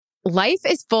Life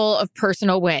is full of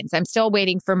personal wins. I'm still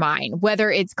waiting for mine.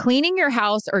 Whether it's cleaning your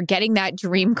house or getting that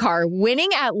dream car, winning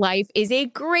at life is a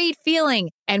great feeling.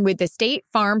 And with the State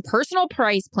Farm Personal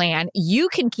Price Plan, you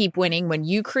can keep winning when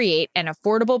you create an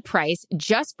affordable price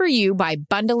just for you by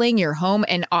bundling your home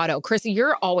and auto. Krista,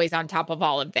 you're always on top of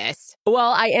all of this.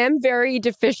 Well, I am very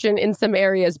deficient in some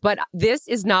areas, but this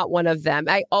is not one of them.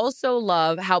 I also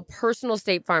love how personal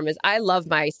State Farm is. I love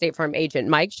my State Farm agent,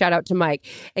 Mike. Shout out to Mike.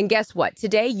 And guess what?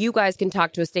 Today, you guys can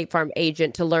talk to a State Farm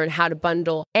agent to learn how to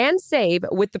bundle and save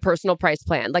with the Personal Price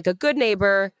Plan. Like a good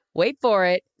neighbor, wait for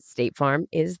it, State Farm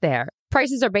is there.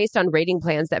 Prices are based on rating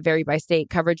plans that vary by state.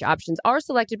 Coverage options are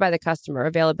selected by the customer.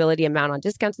 Availability, amount on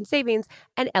discounts and savings,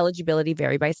 and eligibility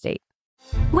vary by state.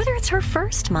 Whether it's her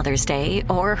first Mother's Day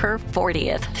or her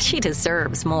 40th, she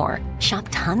deserves more. Shop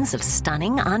tons of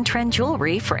stunning on-trend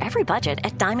jewelry for every budget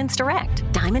at Diamonds Direct.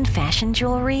 Diamond fashion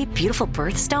jewelry, beautiful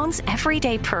birthstones,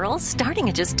 everyday pearls starting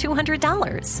at just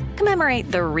 $200.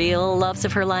 Commemorate the real loves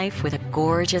of her life with a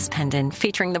gorgeous pendant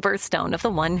featuring the birthstone of the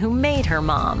one who made her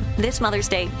mom. This Mother's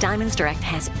Day, Diamonds Direct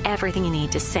has everything you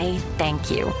need to say thank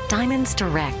you. Diamonds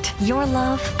Direct. Your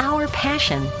love, our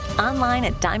passion. Online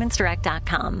at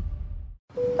diamondsdirect.com.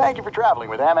 Thank you for traveling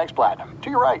with Amex Platinum. To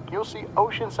your right, you'll see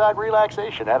oceanside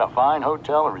relaxation at a fine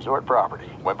hotel and resort property.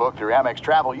 When booked through Amex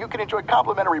Travel, you can enjoy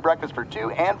complimentary breakfast for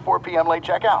 2 and 4 p.m. late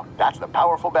checkout. That's the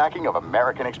powerful backing of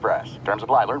American Express. Terms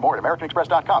apply. Learn more at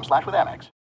americanexpress.com/withAmex.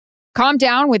 Calm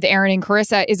Down with Aaron and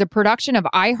Carissa is a production of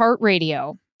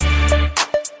iHeartRadio.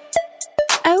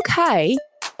 Okay.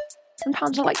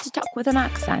 Sometimes I like to talk with an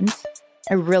accent.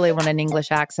 I really want an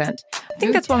English accent. I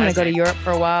think that's why I'm going to go to Europe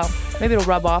for a while. Maybe it'll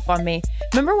rub off on me.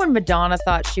 Remember when Madonna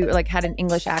thought she had an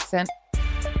English accent?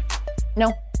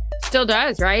 No. Still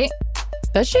does, right?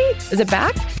 Does she? Is it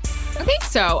back? I think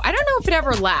so. I don't know if it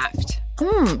ever left.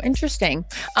 Interesting.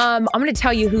 I'm going to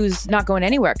tell you who's not going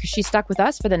anywhere because she's stuck with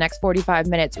us for the next 45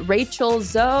 minutes. Rachel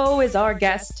Zoe is our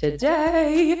guest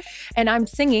today. And I'm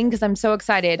singing because I'm so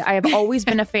excited. I have always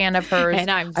been a fan of hers. And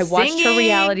I watched her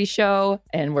reality show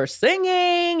and we're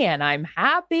singing and I'm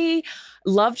happy.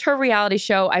 Loved her reality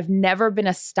show. I've never been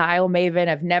a style maven.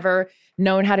 I've never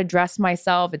known how to dress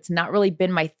myself. It's not really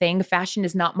been my thing. Fashion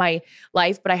is not my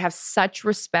life, but I have such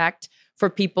respect for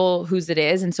people whose it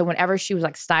is. And so whenever she was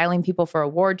styling people for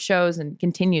award shows and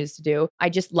continues to do, I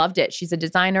just loved it. She's a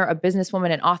designer, a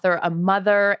businesswoman, an author, a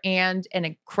mother, and an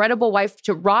incredible wife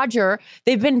to Roger.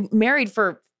 They've been married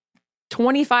for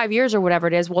 25 years or whatever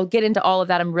it is. We'll get into all of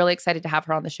that. I'm really excited to have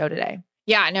her on the show today.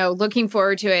 Yeah, no, looking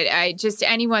forward to it.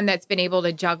 Anyone that's been able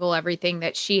to juggle everything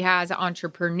that she has,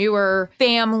 entrepreneur,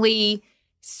 family,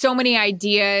 so many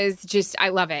ideas. I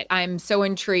love it. I'm so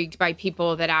intrigued by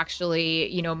people that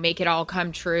actually, make it all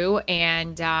come true.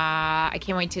 And I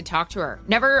can't wait to talk to her.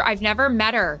 I've never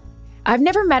met her. I've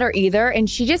never met her either. And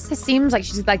she just seems like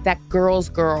she's like that girl's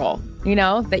girl,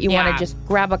 that you want to just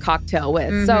grab a cocktail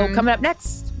with. Mm-hmm. So coming up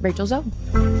next, Rachel Zoe.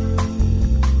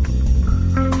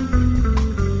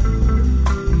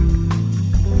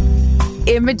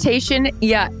 Imitation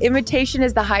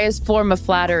is the highest form of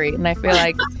flattery. And I feel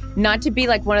like not to be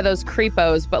one of those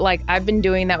creepos, but I've been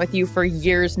doing that with you for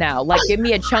years now. Give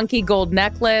me a chunky gold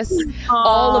necklace,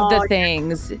 all of the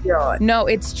things. No,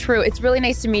 it's true. It's really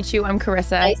nice to meet you. I'm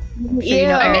Carissa. Nice to meet you.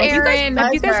 I'm Aaron.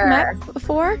 Have you guys met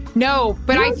before? No,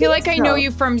 but I feel like I know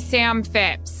you from Sam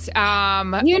Phipps.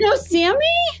 You know Sammy?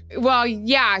 Well,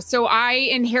 yeah. So I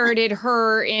inherited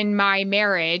her in my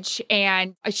marriage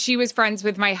and she was friends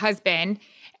with my husband.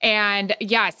 And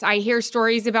yes, I hear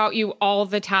stories about you all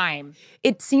the time.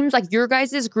 It seems like your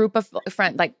guys' group of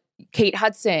friends, like Kate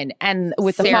Hudson and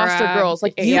with Sarah, the Foster Girls,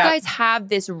 you guys have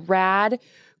this rad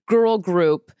girl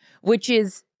group, which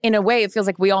is, in a way, it feels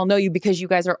like we all know you because you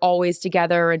guys are always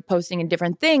together and posting in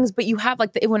different things. But you have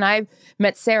when I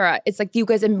met Sarah, it's like you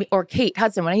guys, or Kate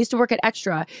Hudson, when I used to work at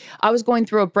Extra, I was going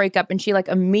through a breakup and she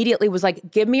immediately was like,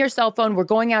 give me your cell phone. We're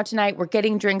going out tonight. We're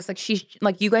getting drinks.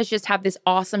 You guys just have this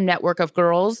awesome network of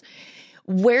girls.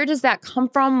 Where does that come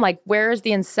from? Where is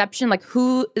the inception?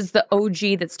 Who is the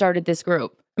OG that started this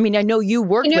group? I mean, I know you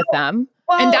worked with them.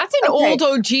 Well, and that's an old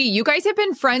OG. You guys have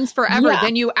been friends forever. Yeah.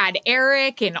 Then you add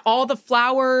Eric and all the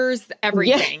flowers,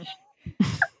 everything.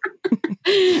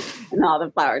 Yeah. And all the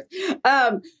flowers.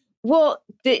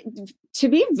 To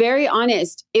be very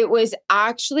honest, it was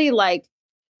actually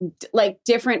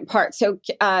different parts. So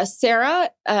Sarah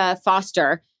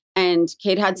Foster and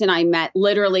Kate Hudson, I met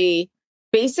literally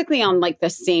basically on the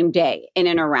same day in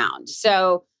and around.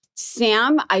 So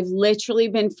Sam, I've literally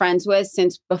been friends with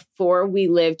since before we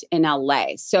lived in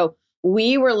LA. So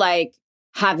we were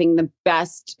having the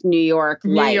best New York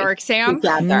Sam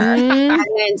together. And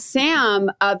then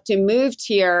Sam upped and moved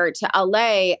here to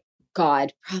LA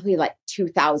God, probably like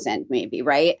 2000 maybe,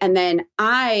 right? And then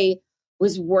I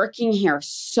was working here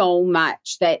so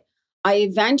much that I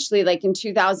eventually, like in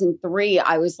 2003,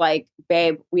 I was like,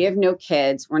 babe, we have no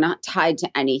kids. We're not tied to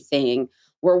anything.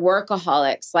 We're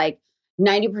workaholics. Like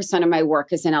 90% of my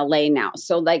work is in LA now.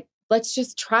 So like, let's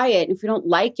just try it. And if we don't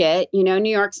like it, you know,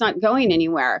 New York's not going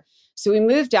anywhere. So we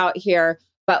moved out here.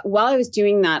 But while I was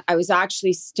doing that, I was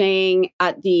actually staying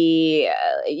at it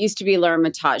used to be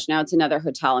L'Hermitage. Now it's another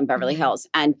hotel in Beverly Hills.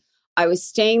 And I was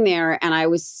staying there and I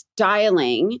was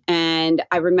styling. And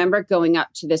I remember going up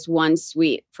to this one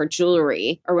suite for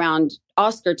jewelry around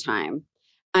Oscar time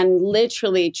and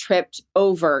literally tripped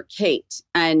over Kate.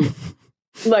 And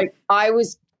like, I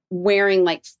was wearing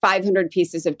like 500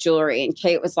 pieces of jewelry. And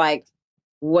Kate was like,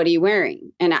 what are you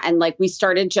wearing? And like, we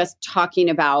started just talking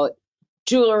about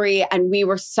jewelry, and we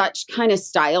were such kind of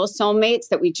style soulmates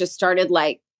that we just started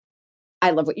like,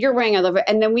 I love what you're wearing. I love it.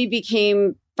 And then we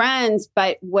became friends.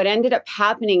 But what ended up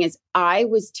happening is so it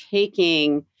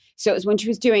was when she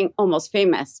was doing Almost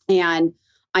Famous, and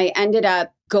I ended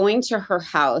up going to her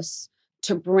house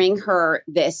to bring her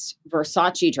this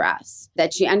Versace dress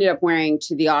that she ended up wearing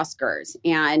to the Oscars.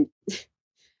 And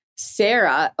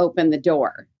Sarah opened the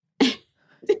door.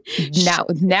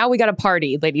 Now we got a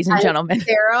party, ladies and gentlemen.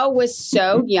 Sarah was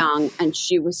so young and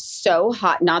she was so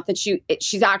hot. Not that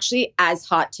she's actually as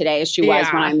hot today as she was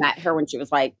when I met her, when she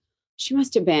was like, she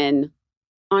must have been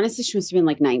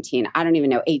like 19. I don't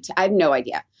even know, 18. I have no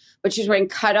idea. But she's wearing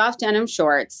cutoff denim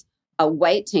shorts, a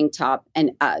white tank top,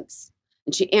 and Uggs.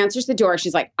 And she answers the door.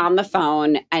 She's like on the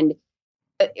phone. And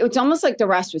it's almost like the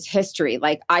rest was history.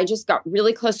 Like, I just got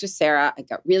really close with Sarah. I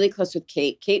got really close with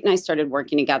Kate. Kate and I started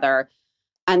working together.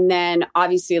 And then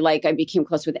obviously, like, I became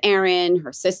close with Erin,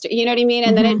 her sister, you know what I mean?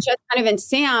 And then it just kind of, and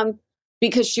Sam,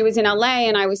 because she was in LA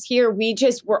and I was here, we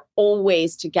just were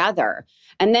always together.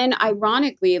 And then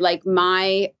ironically, like,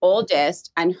 my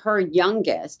oldest and her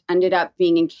youngest ended up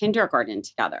being in kindergarten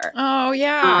together. Oh,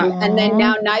 yeah. And then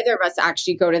now neither of us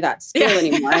actually go to that school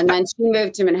anymore. And then she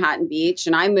moved to Manhattan Beach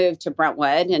and I moved to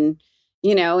Brentwood, and,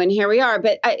 you know, and here we are.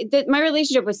 But my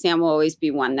relationship with Sam will always be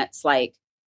one that's like,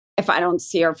 if I don't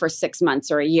see her for 6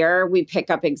 months or a year, we pick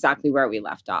up exactly where we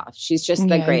left off. She's just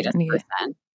the greatest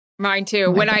person. Mine too.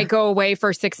 When I go away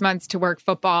for 6 months to work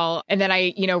football, and then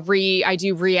I, you know, I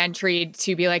do re-entry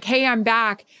to be like, hey, I'm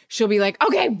back. She'll be like,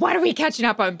 okay, what are we catching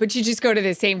up on? But you just go to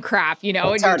the same crap, you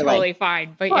know, and you're totally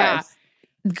fine. But yeah.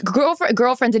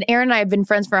 Girlfriends, and Erin and I have been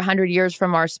friends for 100 years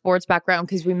from our sports background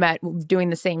because we met doing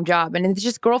the same job. And it's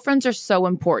just, girlfriends are so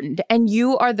important. And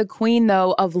you are the queen,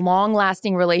 though, of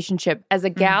long-lasting relationship. As a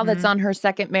gal that's on her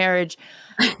second marriage,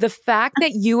 the fact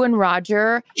that you and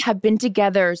Roger have been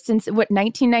together since,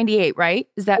 1998, right?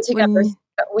 Is that when...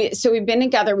 So we've been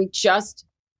together. We just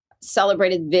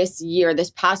celebrated this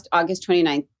past August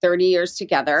 29th, 30 years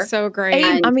together. So great.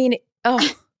 And, I mean,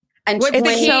 And what's the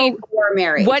key? We're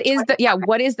married. What is the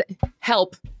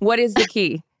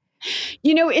key?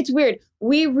 You know, it's weird.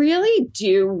 We really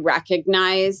do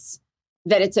recognize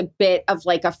that it's a bit of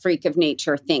like a freak of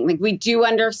nature thing. Like, we do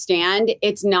understand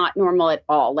it's not normal at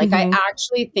all. Like, I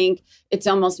actually think it's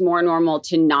almost more normal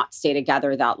to not stay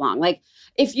together that long. Like,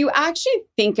 if you actually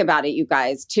think about it, you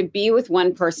guys, to be with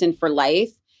one person for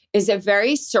life is a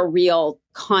very surreal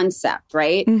concept,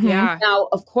 right? Yeah. Now,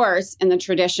 of course, in the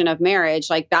tradition of marriage,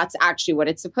 like, that's actually what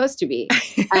it's supposed to be.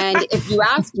 And if you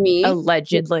ask me,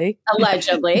 allegedly,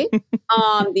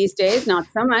 these days, not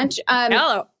so much.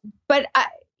 Hello. But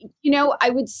you know,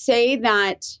 I would say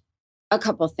that a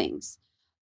couple things.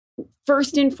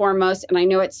 First and foremost, and I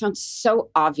know it sounds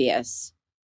so obvious,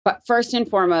 but first and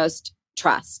foremost,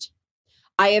 trust.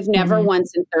 I have never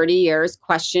once in 30 years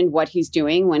questioned what he's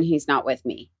doing when he's not with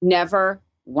me. Never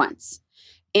once.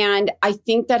 And I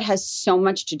think that has so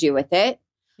much to do with it.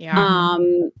 Yeah.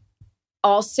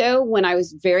 Also, when I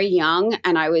was very young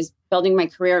and I was building my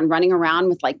career and running around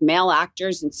with like male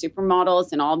actors and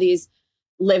supermodels and all these,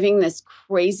 living this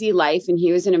crazy life, and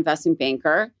he was an investment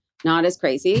banker, not as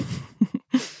crazy.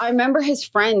 I remember his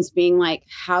friends being like,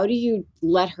 how do you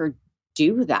let her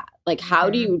do that? Like,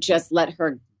 how do you just let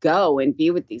her go and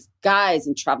be with these guys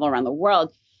and travel around the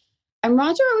world? And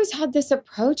Roger always had this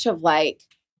approach of like,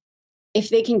 if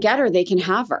they can get her, they can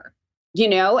have her, you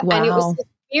know? Wow. And it was this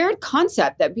weird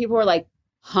concept that people were like,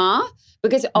 huh?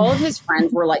 Because all of his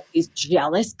friends were like these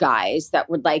jealous guys that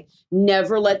would like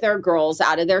never let their girls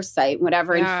out of their sight,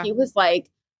 whatever. Yeah. And he was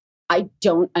like, I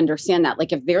don't understand that.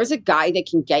 Like, if there's a guy that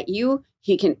can get you,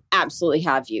 he can absolutely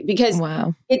have you, because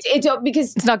it's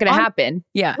because it's not going to happen.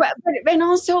 Yeah. But, and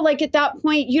also, like, at that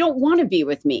point, you don't want to be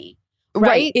with me.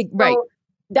 Right. Right. So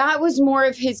that was more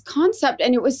of his concept.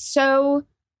 And it was so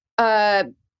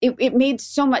it made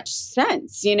so much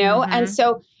sense, you know? And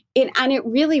so it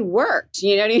really worked,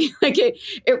 you know what I mean? Like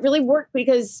it really worked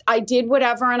because I did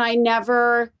whatever and I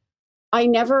never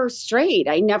strayed.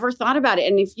 I never thought about it.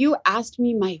 And if you asked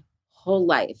me my whole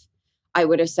life, I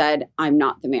would have said, I'm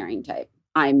not the marrying type.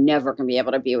 I'm never going to be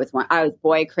able to be with one. I was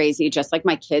boy crazy, just like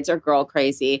my kids are girl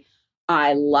crazy.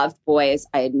 I loved boys.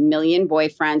 I had a million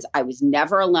boyfriends. I was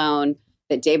never alone.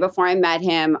 The day before I met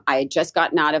him, I had just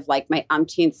gotten out of like my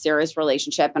umpteenth serious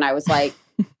relationship. And I was like,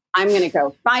 I'm going to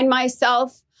go find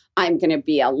myself. I'm going to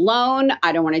be alone.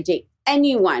 I don't want to date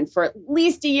anyone for at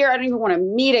least a year. I don't even want to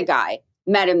meet a guy.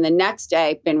 Met him the next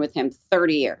day, been with him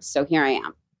 30 years. So here I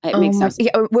am. It makes no sense.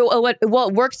 Yeah, well, it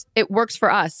works. It works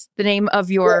for us. The name of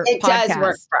your it podcast. Does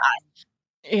work for us.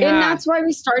 Yeah. And that's why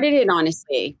we started it,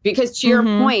 honestly, because to your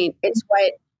point, it's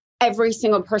what every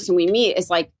single person we meet is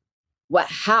like,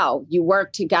 how you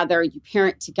work together, you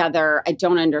parent together. I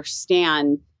don't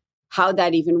understand how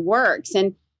that even works.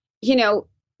 And, you know,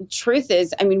 truth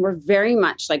is, I mean, we're very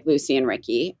much like Lucy and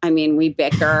Ricky. I mean, we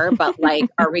bicker, but like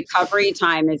our recovery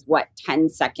time is 10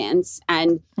 seconds.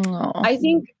 And I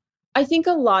think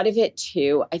a lot of it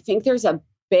too, I think there's a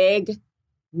big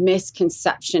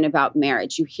misconception about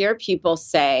marriage. You hear people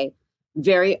say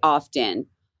very often,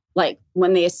 like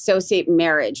when they associate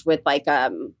marriage with like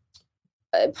a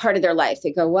part of their life,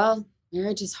 they go, well,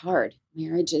 marriage is hard.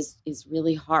 Marriage is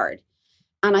really hard.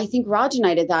 And I think Raj and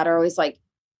I did that are always like,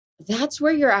 that's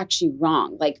where you're actually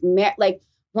wrong. Like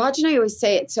Raj and I always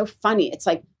say, it's so funny. It's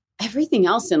like everything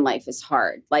else in life is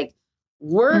hard. Like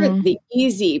we're the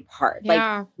easy part.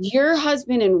 Yeah. Like your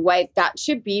husband and wife, that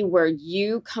should be where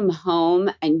you come home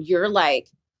and you're like,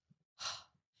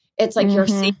 it's like you're a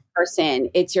safe person.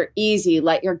 It's your easy,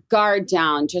 let your guard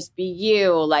down, just be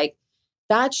you. Like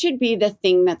that should be the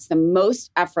thing that's the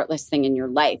most effortless thing in your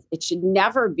life. It should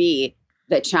never be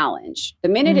the challenge. The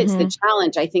minute it's the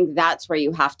challenge, I think that's where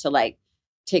you have to like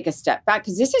take a step back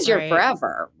because this is your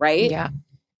forever, right? Yeah.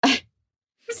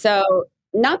 So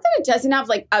not that it doesn't have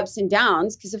like ups and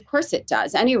downs, because of course it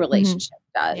does. Any relationship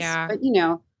does. Yeah. But you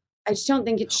know, I just don't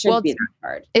think it should be that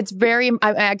hard. It's very,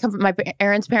 I come from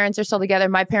Aaron's parents are still together.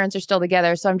 My parents are still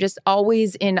together. So I'm just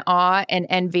always in awe and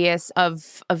envious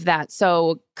of that.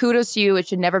 So kudos to you. It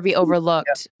should never be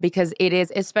overlooked because it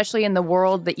is, especially in the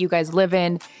world that you guys live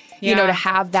in, you know, to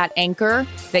have that anchor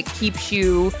that keeps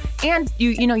you, and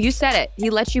you know, you said it, he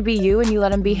lets you be you and you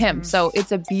let him be him. So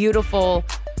it's a beautiful,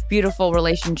 beautiful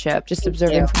relationship, just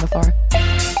observing from afar.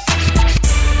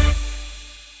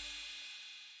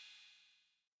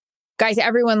 Guys,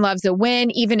 everyone loves a win,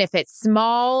 even if it's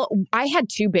small. I had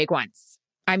 2 big ones.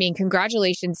 I mean,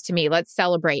 congratulations to me. Let's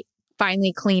celebrate.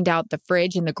 Finally cleaned out the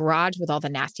fridge in the garage with all the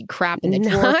nasty crap in the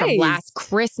drawer from last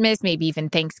Christmas, maybe even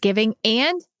Thanksgiving.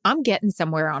 And I'm getting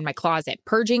somewhere on my closet.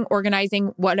 Purging,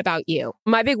 organizing. What about you?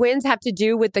 My big wins have to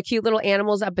do with the cute little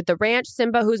animals up at the ranch.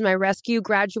 Simba, who's my rescue,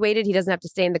 graduated. He doesn't have to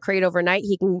stay in the crate overnight.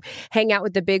 He can hang out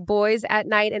with the big boys at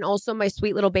night. And also my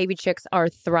sweet little baby chicks are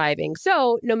thriving.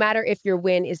 So no matter if your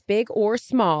win is big or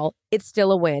small, it's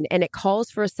still a win. And it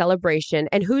calls for a celebration.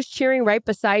 And who's cheering right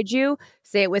beside you?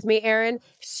 Say it with me, Aaron.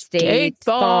 State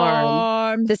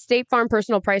Farm. The State Farm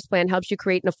Personal Price Plan helps you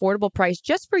create an affordable price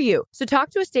just for you. So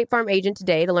talk to a State Farm agent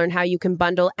today to learn how you can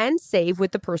bundle and save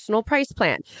with the Personal Price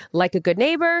Plan. Like a good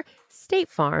neighbor, State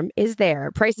Farm is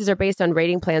there. Prices are based on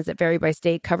rating plans that vary by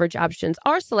state. Coverage options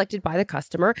are selected by the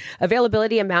customer.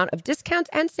 Availability, amount of discounts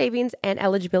and savings, and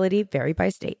eligibility vary by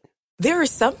state. There are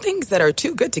some things that are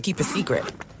too good to keep a secret.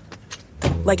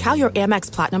 Like how your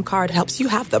Amex Platinum card helps you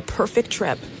have the perfect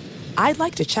trip. I'd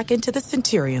like to check into the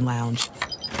Centurion Lounge.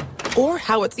 Or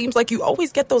how it seems like you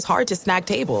always get those hard-to-snag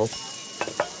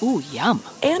tables. Ooh, yum.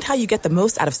 And how you get the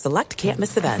most out of select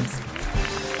can't-miss events.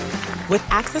 With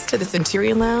access to the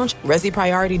Centurion Lounge, Resi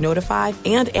Priority Notified,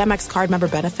 and Amex card member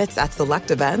benefits at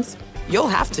select events, you'll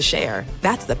have to share.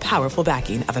 That's the powerful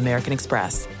backing of American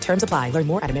Express. Terms apply. Learn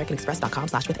more at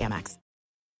americanexpress.com/withAmex.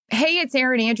 Hey, it's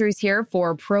Erin Andrews here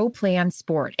for Pro Plan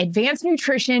Sport, advanced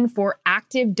nutrition for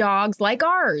active dogs like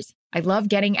ours. I love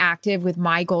getting active with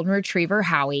my golden retriever,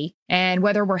 Howie. And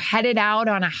whether we're headed out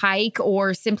on a hike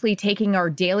or simply taking our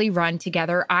daily run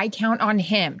together, I count on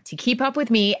him to keep up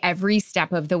with me every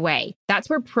step of the way. That's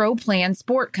where Pro Plan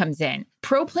Sport comes in.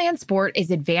 Pro Plan Sport is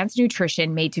advanced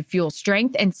nutrition made to fuel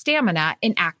strength and stamina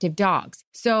in active dogs.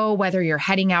 So whether you're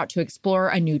heading out to explore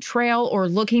a new trail or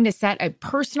looking to set a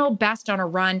personal best on a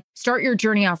run, start your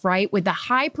journey off right with the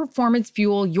high performance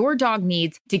fuel your dog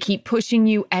needs to keep pushing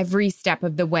you every step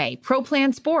of the way. Pro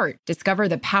Plan Sport. Discover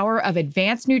the power of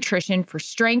advanced nutrition for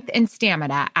strength and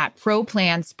stamina at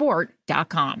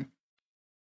ProPlansport.com.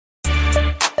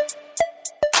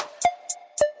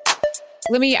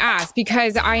 let me ask,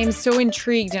 because I am so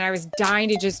intrigued and I was dying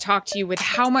to just talk to you with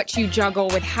how much you juggle,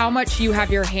 with how much you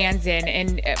have your hands in.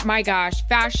 And my gosh,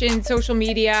 fashion, social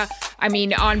media, I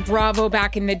mean, on Bravo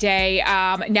back in the day,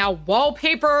 now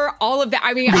wallpaper, all of that.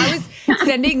 I mean, I was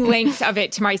sending links of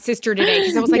it to my sister today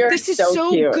because I was like, this is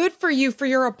so good for you, for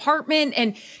your apartment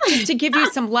and just to give you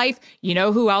some life. You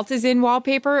know who else is in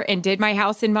wallpaper and did my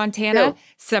house in Montana?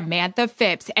 Samantha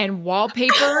Phipps. And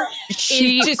wallpaper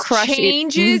she just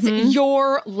changes your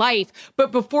life.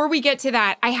 But before we get to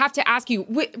that, I have to ask you,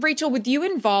 Rachel, with you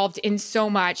involved in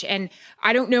so much, and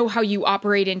I don't know how you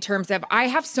operate in terms of, I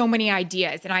have so many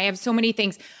ideas and I have so many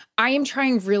things. I am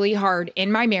trying really hard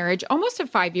in my marriage, almost at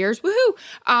 5 years,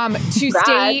 to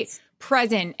stay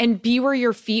present and be where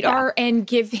your feet are and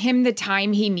give him the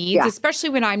time he needs, especially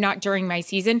when I'm not during my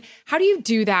season. How do you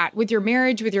do that with your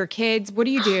marriage, with your kids? What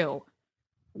do you do?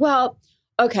 Well,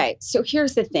 okay. So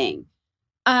here's the thing.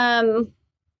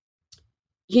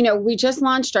 We just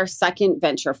launched our second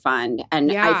venture fund.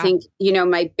 And I think,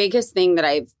 my biggest thing that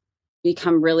I've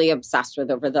become really obsessed with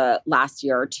over the last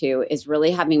year or two is really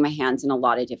having my hands in a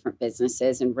lot of different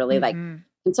businesses and really like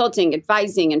consulting,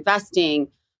 advising, investing.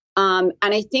 And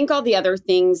I think all the other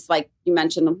things, like you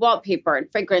mentioned, the wallpaper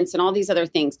and fragrance and all these other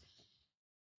things,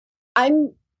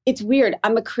 it's weird.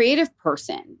 I'm a creative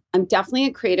person. I'm definitely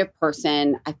a creative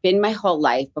person. I've been my whole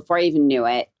life before I even knew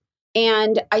it.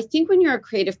 And I think when you're a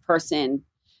creative person,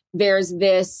 there's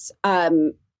this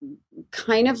kind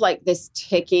of like this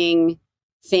ticking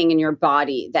thing in your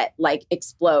body that like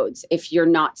explodes if you're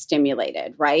not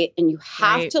stimulated, right? And you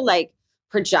have to like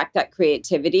project that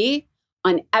creativity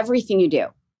on everything you do.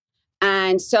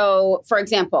 And so, for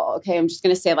example, okay, I'm just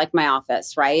going to say like my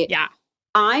office, right? Yeah.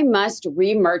 I must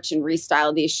re-merch and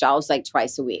restyle these shelves like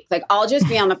twice a week. Like I'll just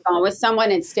be on the phone with someone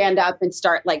and stand up and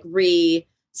start like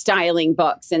restyling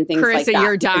books and things like that. Carissa,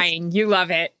 you're dying. You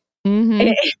love it.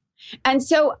 And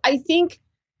so I think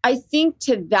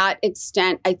to that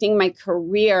extent, I think my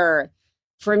career,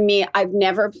 for me, I've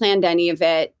never planned any of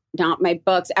it. Not my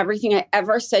books. Everything I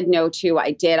ever said no to,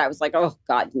 I did. I was like, oh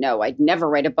God, no, I'd never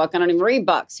write a book. I don't even read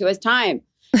books. Who has time?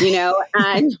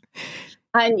 And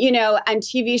and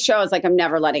TV shows, like I'm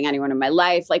never letting anyone in my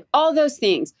life, like all those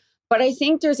things. But I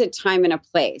think there's a time and a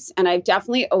place. And I've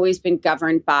definitely always been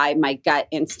governed by my gut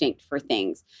instinct for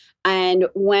things. And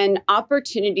when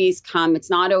opportunities come, it's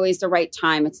not always the right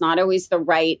time. It's not always the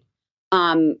right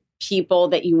people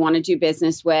that you want to do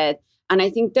business with. And I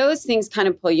think those things kind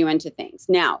of pull you into things.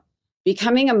 Now,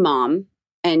 becoming a mom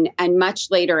and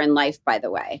much later in life, by the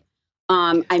way.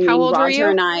 How old were you?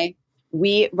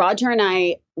 Roger and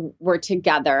I were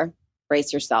together.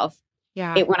 Brace yourself.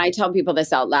 Yeah. When I tell people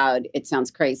this out loud, it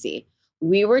sounds crazy.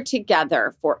 We were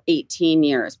together for 18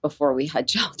 years before we had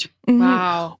children.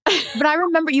 Wow. But I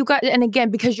remember you got, and again,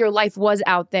 because your life was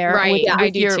out there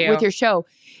with your show,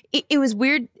 it was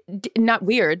weird. Not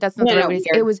weird. That's not the right way to say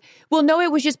it. It was,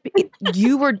 it was just,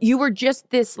 you were just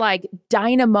this like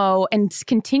dynamo and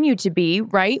continue to be,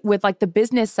 right? With like the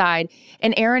business side.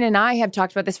 And Aaron and I have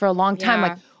talked about this for a long time.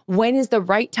 Like, when is the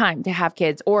right time to have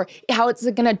kids, or how it's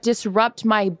going to disrupt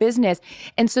my business?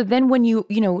 And so then when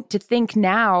to think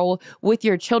now with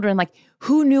your children, like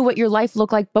who knew what your life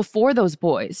looked like before those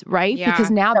boys, right? Yeah,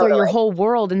 because now they're your whole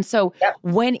world. And so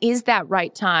when is that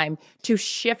right time to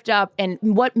shift up, and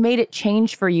what made it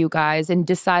change for you guys and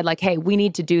decide like, hey, we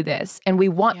need to do this and we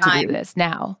want to do this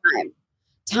now?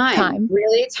 Time.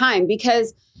 Really time.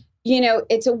 Because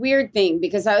it's a weird thing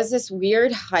because I was this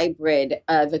weird hybrid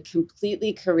of a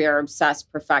completely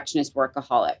career-obsessed perfectionist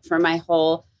workaholic for my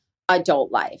whole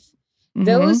adult life.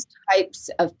 Those types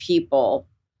of people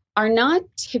are not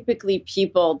typically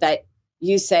people that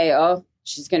you say, oh,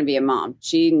 she's going to be a mom.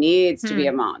 She needs to be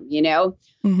a mom,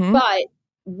 But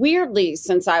weirdly,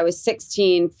 since I was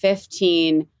 16,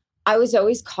 15, I was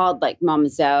always called like Mama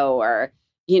Zoe or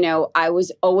I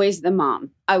was always the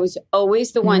mom. I was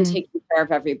always the one taking care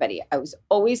of everybody. I was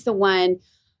always the one,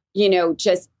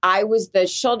 I was the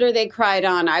shoulder they cried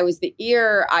on. I was the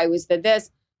ear. I was the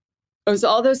this. It was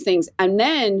all those things. And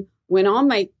then when all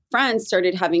my friends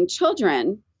started having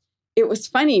children, it was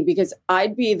funny because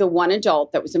I'd be the one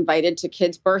adult that was invited to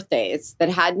kids' birthdays that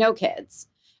had no kids.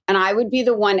 And I would be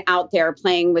the one out there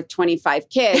playing with 25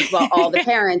 kids while all the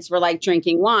parents were like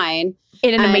drinking wine.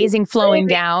 In an amazing flowing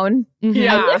gown,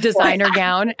 designer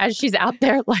gown, as she's out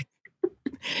there like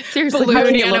seriously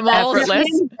balloon animals.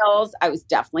 I was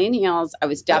definitely in heels. I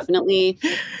was definitely,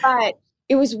 but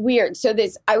it was weird. So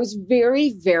I was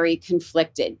very, very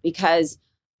conflicted because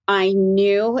I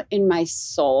knew in my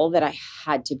soul that I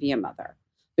had to be a mother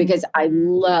because I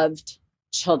loved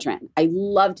children. I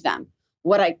loved them.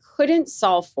 What I couldn't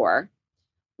solve for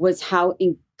was how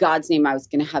God's name I was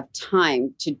going to have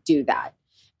time to do that.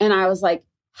 And I was like,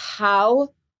 how?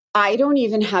 I don't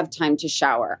even have time to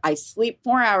shower. I sleep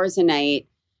 4 hours a night.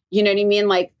 You know what I mean?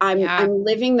 Like I'm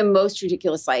living the most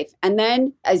ridiculous life. And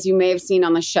then, as you may have seen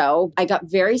on the show, I got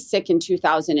very sick in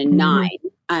 2009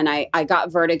 and I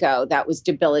got vertigo that was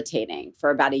debilitating for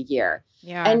about a year.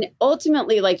 Yeah. And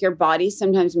ultimately, like your body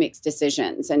sometimes makes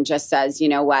decisions and just says, you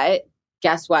know what?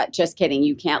 Guess what? Just kidding.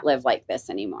 You can't live like this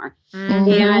anymore.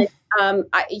 And,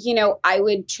 I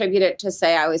would attribute it to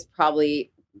say I was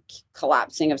probably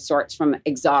collapsing of sorts from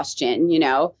exhaustion,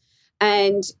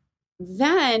 and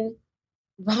then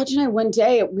Raj and I, one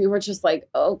day, we were just like,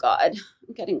 oh God,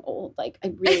 I'm getting old. Like,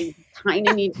 I really kind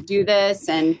of need to do this.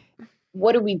 And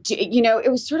what do we do?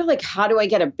 It was sort of like, how do I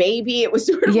get a baby? It was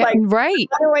sort of like, right.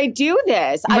 How do I do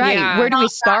this? Where do we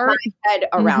start? My head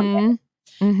around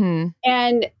it.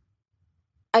 And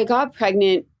I got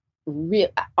pregnant.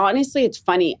 Honestly, it's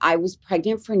funny. I was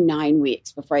pregnant for 9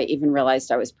 weeks before I even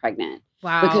realized I was pregnant.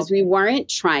 Wow. Because we weren't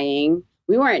trying.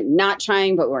 We weren't not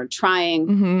trying, but we weren't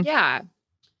trying. Yeah.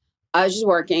 I was just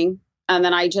working. And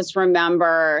then I just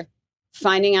remember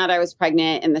finding out I was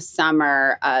pregnant in the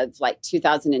summer of like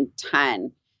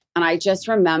 2010. And I just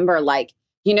remember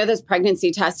those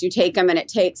pregnancy tests, you take them and it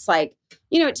takes like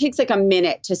a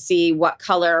minute to see what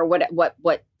color, what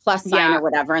plus sign or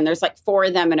whatever. And there's like 4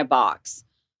 of them in a box.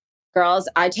 Girls,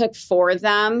 I took 4 of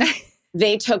them.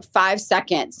 They took 5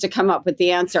 seconds to come up with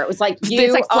the answer. It was like,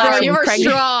 you are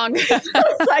strong.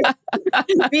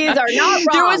 These are not wrong.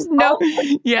 There was no,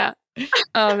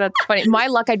 Oh, that's funny. My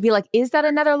luck, I'd be like, is that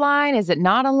another line? Is it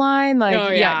not a line? Like,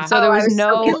 So there was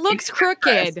no. It looks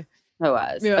crooked. I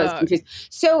was confused.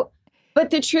 So,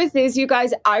 but the truth is, you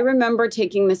guys, I remember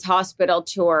taking this hospital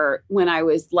tour when I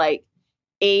was like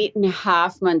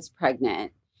 8.5 months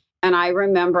pregnant. And I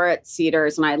remember at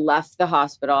Cedars, and I left the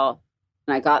hospital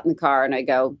and I got in the car and I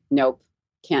go, nope,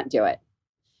 can't do it.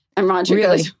 And Roger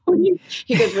goes, what are you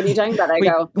talking about? I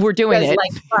go, we're doing it.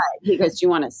 Like, what? He goes, do you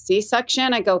want a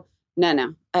C-section? I go,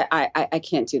 no, I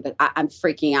can't do that. I'm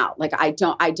freaking out. Like, I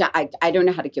don't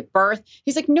know how to give birth.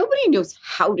 He's like, nobody knows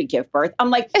how to give birth. I'm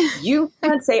like, you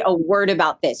can't say a word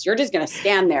about this. You're just going to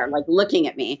stand there like looking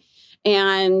at me.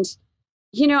 And,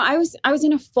 I was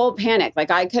in a full panic.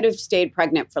 Like I could have stayed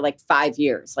pregnant for like 5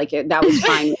 years. Like that was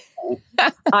fine.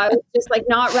 I was just like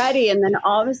not ready. And then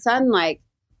all of a sudden, like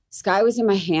Sky was in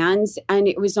my hands and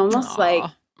it was almost like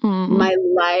my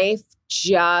life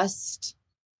just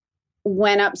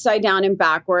went upside down and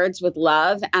backwards with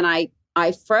love. And I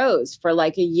froze for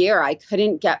like a year. I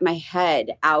couldn't get my head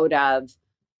out of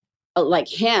like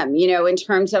him, in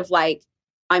terms of like,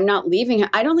 I'm not leaving him.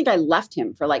 I don't think I left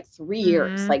him for like 3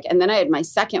 years. Like, and then I had my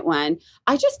second one.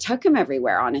 I just took him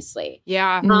everywhere, honestly.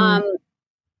 Yeah.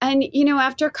 And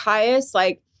after Caius,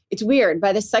 like, it's weird.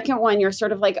 By the second one, you're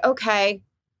sort of like, okay,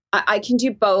 I can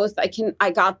do both.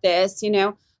 I got this,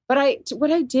 But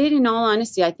what I did, in all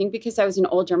honesty, I think because I was an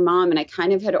older mom and I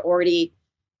kind of had already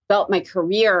felt my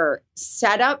career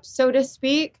set up, so to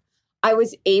speak, I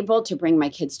was able to bring my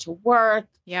kids to work.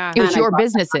 Yeah. It was your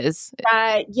businesses.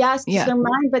 Yes, because they're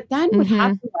mine. But then what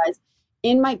happened was,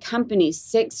 in my company,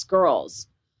 6 girls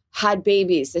had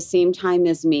babies the same time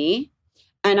as me.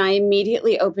 And I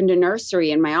immediately opened a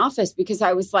nursery in my office because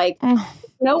I was like,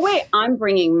 no way I'm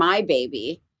bringing my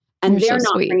baby. And they're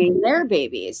not bringing their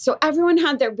babies. So everyone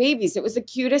had their babies. It was the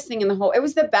cutest thing in the whole. It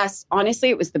was the best. Honestly,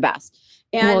 it was the best.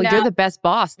 And, you're the best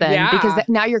boss then, because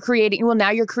now you're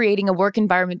creating a work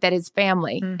environment that is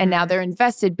family, and now they're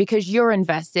invested because you're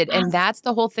invested, and that's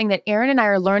the whole thing that Erin and I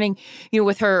are learning.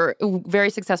 With her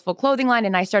very successful clothing line,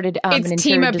 and I started an Team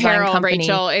interior design Apparel, company.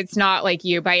 Rachel. It's not like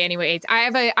you by any way. I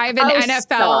have an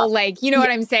NFL, like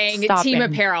what I'm saying. Team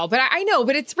Apparel, but I know,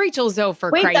 but it's Rachel Zoe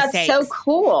for Christ's sake. That's so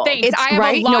cool. Thanks. I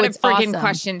have a lot of friggin'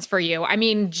 questions for you. I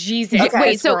mean, Jesus,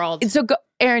 world. So go,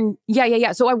 Erin,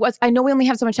 yeah. So I know we only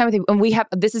have so much time with you, and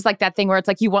this is like that thing where it's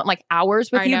like you want like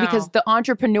hours with you because the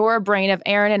entrepreneur brain of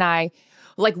Erin and I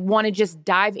like want to just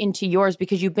dive into yours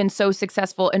because you've been so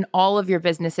successful in all of your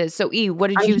businesses. So what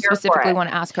did you specifically want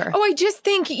to ask her? Oh, I just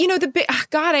think,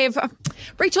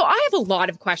 Rachel, I have a lot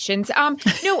of questions.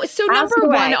 So number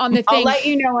one on the thing. I'll let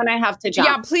you know when I have to jump.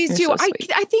 Yeah, please do. So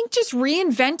I think just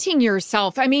reinventing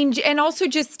yourself. I mean, and also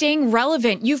just staying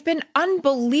relevant. You've been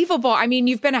unbelievable. I mean,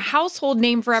 you've been a household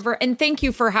name forever. And thank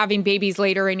you for having babies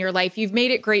later in your life. You've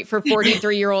made it great for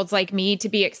 43-year-olds like me to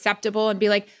be acceptable and be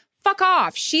like, fuck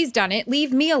off. She's done it.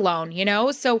 Leave me alone,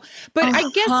 So, but I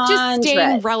guess just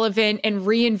staying relevant and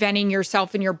reinventing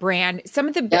yourself and your brand, some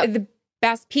of the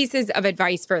best pieces of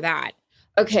advice for that.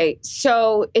 Okay.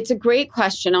 So it's a great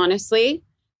question, honestly,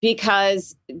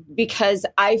 because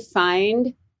I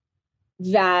find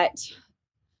that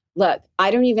look,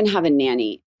 I don't even have a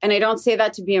nanny. And I don't say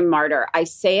that to be a martyr. I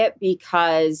say it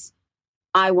because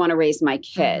I want to raise my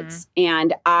kids.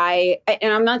 And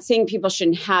I'm not saying people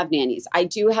shouldn't have nannies. I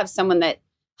do have someone that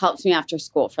helps me after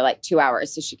school for like 2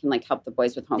 hours so she can like help the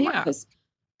boys with homework. Because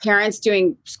parents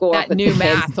doing schoolwork with new the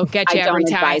math kids, will get you every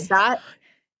time. I don't advise that.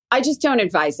 I just don't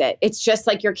advise it. It's just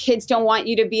like your kids don't want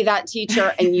you to be that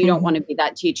teacher and you don't want to be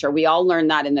that teacher. We all learned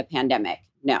that in the pandemic.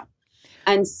 No.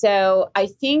 And so I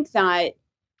think that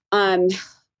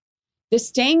the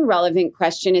staying relevant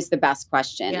question is the best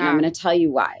question. And I'm going to tell you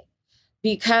why.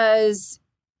 Because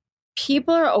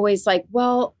people are always like,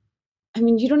 well, I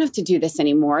mean, you don't have to do this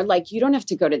anymore. Like, you don't have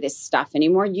to go to this stuff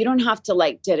anymore. You don't have to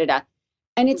like da-da-da.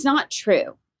 And it's not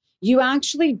true. You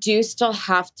actually do still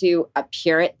have to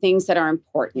appear at things that are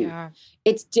important. Yeah.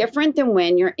 It's different than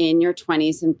when you're in your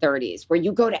 20s and 30s where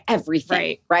you go to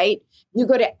everything, right? You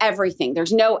go to everything.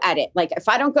 There's no edit. Like, if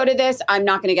I don't go to this, I'm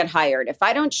not going to get hired. If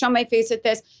I don't show my face at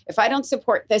this, if I don't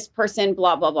support this person,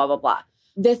 blah, blah, blah, blah, blah.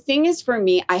 The thing is, for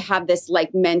me, I have this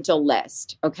like mental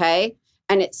list, okay?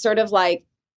 And it's sort of like,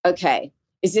 okay,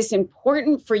 is this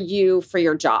important for you, for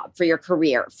your job, for your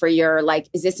career, for your like,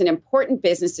 is this an important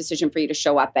business decision for you to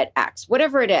show up at X?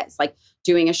 Whatever it is, like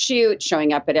doing a shoot,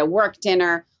 showing up at a work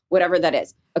dinner, whatever that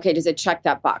is. Okay, does it check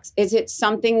that box? Is it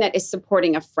something that is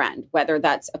supporting a friend, whether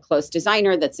that's a close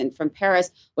designer that's in from Paris,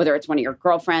 whether it's one of your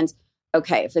girlfriends?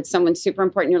 Okay, if it's someone super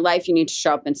important in your life, you need to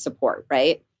show up and support,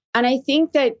 right? And I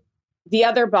think that the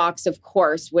other box, of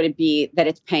course, would be that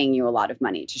it's paying you a lot of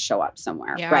money to show up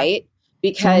somewhere, right?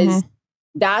 Because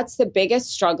that's the biggest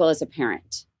struggle as a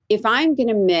parent. If I'm going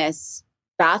to miss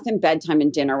bath and bedtime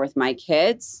and dinner with my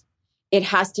kids, it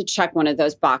has to check one of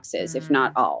those boxes, if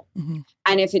not all.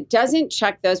 And if it doesn't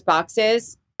check those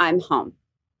boxes, I'm home.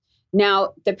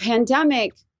 Now, the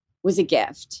pandemic was a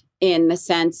gift in the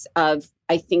sense of,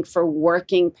 I think, for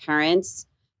working parents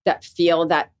that feel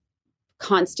that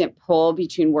constant pull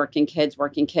between working kids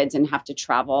and have to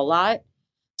travel a lot,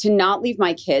 to not leave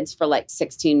my kids for like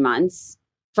 16 months.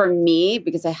 For me,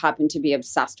 because I happen to be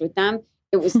obsessed with them,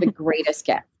 it was the greatest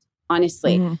gift,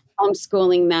 honestly.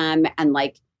 Homeschooling them and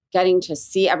like getting to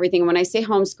see everything. When I say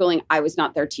homeschooling, I was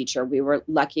not their teacher. We were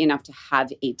lucky enough to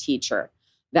have a teacher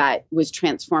that was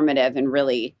transformative and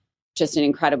really just an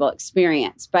incredible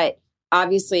experience. But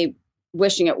obviously,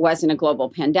 wishing it wasn't a global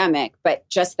pandemic, but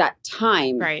just that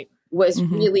time was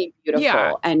really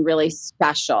beautiful and really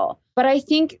special. But I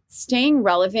think staying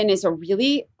relevant is a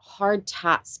really hard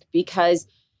task because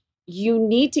you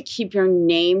need to keep your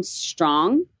name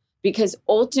strong, because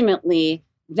ultimately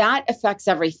that affects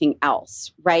everything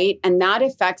else, right? And that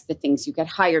affects the things you get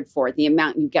hired for, the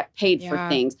amount you get paid for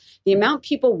things, the amount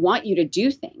people want you to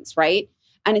do things, right?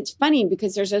 And it's funny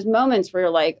because there's those moments where you're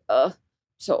like, ugh,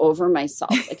 so over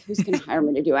myself. Like, who's going to hire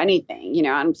me to do anything? You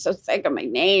know, I'm so sick of my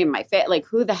name, my fit, like,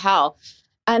 who the hell?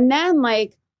 And then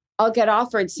like, I'll get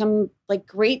offered some like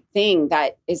great thing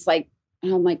that is like,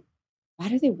 and I'm like, why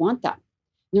do they want that?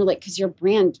 And they're like, because your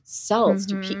brand sells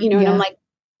to people, you know, and I'm like,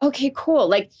 okay, cool.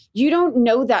 Like, you don't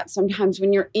know that sometimes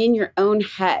when you're in your own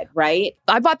head, right?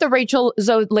 I bought the Rachel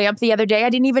Zoe lamp the other day. I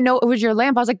didn't even know it was your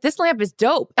lamp. I was like, this lamp is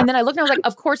dope. And then I looked and I was like,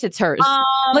 of course it's hers.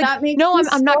 Oh, like, that makes no, me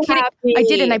I'm not so kidding. happy. I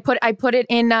did. And I put it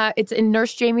in, it's in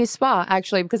Nurse Jamie's spa,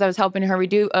 actually, because I was helping her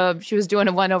redo, she was doing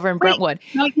a one over in Brentwood.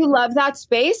 Don't you love that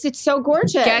space? It's so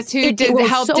gorgeous. Guess who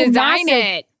helped so design massive.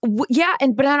 it? Yeah.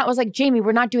 But then I was like, Jamie,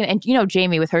 we're not doing it. And you know,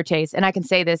 Jamie with her taste, and I can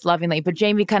say this lovingly, but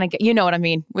Jamie kind of, you know what I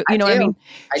mean? You know what I mean?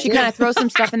 She kind of throws some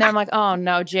stuff in there. I'm like, oh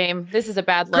no, James, this is a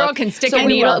bad look. Girl can stick a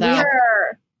needle though.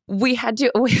 We had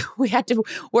to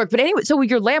work. But anyway, so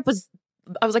your lamp was,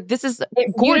 I was like, this is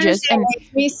gorgeous. And it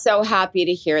makes me so happy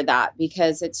to hear that,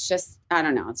 because it's just, I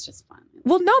don't know, it's just fun.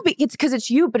 Well, no, but it's because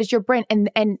it's you, but it's your brand.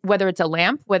 And whether it's a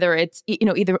lamp, whether it's, you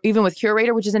know, even with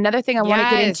Curator, which is another thing I want to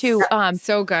get into.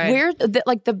 So good.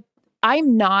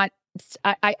 I'm not,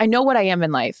 I know what I am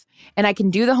in life, and I can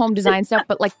do the home design stuff,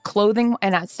 but like clothing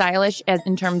and not stylish as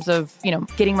in terms of, you know,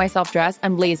 getting myself dressed.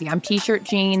 I'm lazy. I'm t-shirt,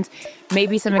 jeans,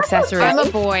 maybe some accessories. I'm a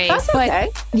boy. That's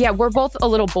okay. But yeah, we're both a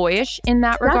little boyish in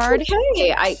that regard. That's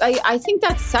okay. I think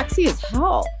that's sexy as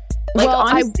hell. Like, Well,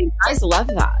 honestly, guys love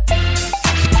that.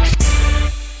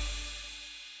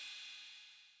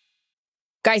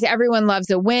 Guys, everyone loves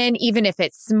a win, even if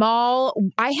it's small.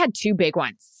 I had 2 big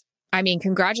ones. I mean,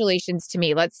 congratulations to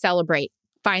me. Let's celebrate.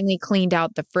 Finally cleaned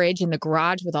out the fridge and the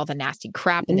garage with all the nasty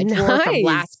crap in the drawer from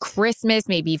last Christmas,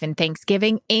 maybe even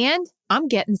Thanksgiving. And I'm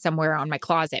getting somewhere on my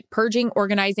closet. Purging,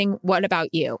 organizing. What about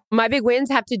you? My big wins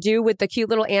have to do with the cute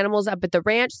little animals up at the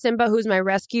ranch. Simba, who's my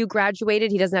rescue, graduated.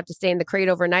 He doesn't have to stay in the crate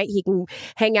overnight. He can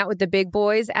hang out with the big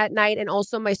boys at night. And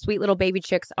also my sweet little baby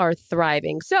chicks are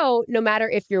thriving. So no matter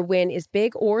if your win is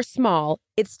big or small,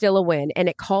 it's still a win, and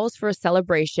it calls for a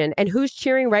celebration. And who's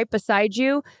cheering right beside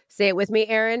you? Say it with me,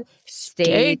 Erin.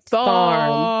 State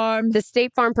Farm. The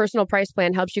State Farm Personal Price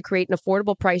Plan helps you create an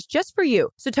affordable price just for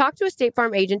you. So talk to a State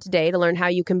Farm agent today to learn how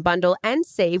you can bundle and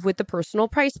save with the Personal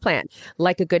Price Plan.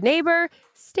 Like a good neighbor,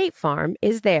 State Farm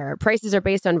is there. Prices are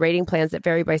based on rating plans that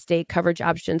vary by state. Coverage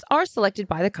options are selected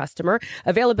by the customer.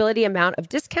 Availability, amount of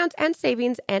discounts and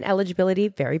savings, and eligibility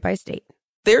vary by state.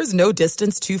 There's no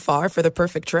distance too far for the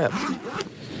perfect trip.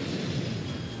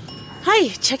 Hi,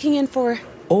 checking in for...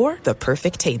 Or the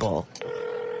perfect table.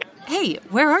 Hey,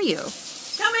 where are you?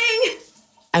 Coming!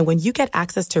 And when you get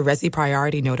access to Resi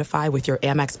Priority Notify with your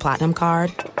Amex Platinum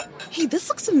card... Hey, this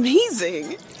looks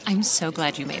amazing. I'm so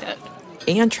glad you made it.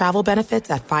 And travel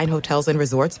benefits at fine hotels and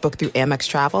resorts booked through Amex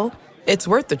Travel, it's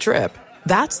worth the trip.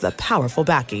 That's the powerful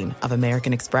backing of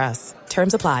American Express.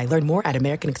 Terms apply. Learn more at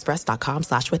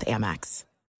americanexpress.com/withAmex.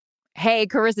 Hey,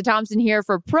 Carissa Thompson here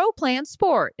for Pro Plan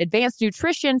Sport, advanced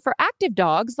nutrition for active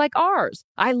dogs like ours.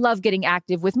 I love getting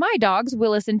active with my dogs,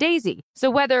 Willis and Daisy.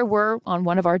 So whether we're on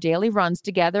one of our daily runs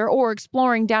together or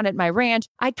exploring down at my ranch,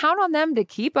 I count on them to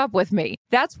keep up with me.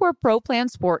 That's where Pro Plan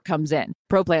Sport comes in.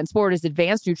 Pro Plan Sport is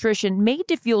advanced nutrition made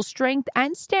to fuel strength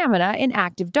and stamina in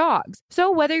active dogs. So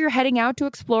whether you're heading out to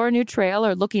explore a new trail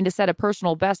or looking to set a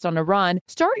personal best on a run,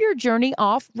 start your journey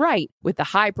off right with the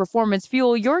high-performance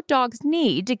fuel your dogs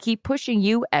need to keep pushing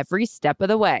you every step of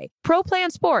the way. Pro Plan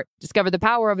Sport. Discover the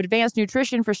power of advanced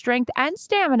nutrition for strength and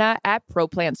stamina at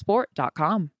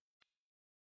ProPlansport.com.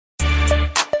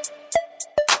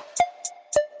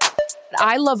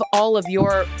 I love all of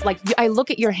your, I look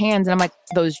at your hands and I'm like,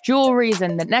 those jewelries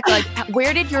and the neck,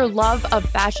 where did your love of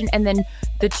fashion? And then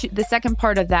the second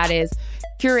part of that is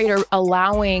Curator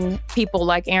allowing people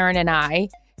like Erin and I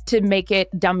to make it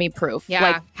dummy proof.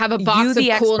 Yeah, have a box of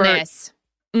coolness.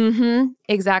 Mm-hmm.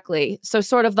 Exactly. So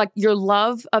sort of like your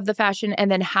love of the fashion and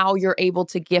then how you're able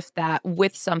to gift that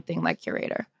with something like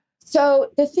Curator.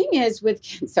 So the thing is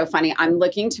it's so funny. I'm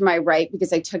looking to my right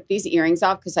because I took these earrings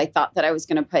off because I thought that I was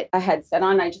going to put a headset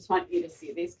on. I just want you to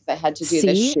see these because I had to do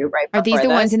this shoot right before Are these the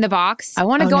ones in the box? I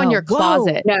want to go in your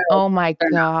closet. No, oh my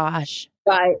gosh.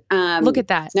 But look at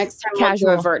that. Next time we'll do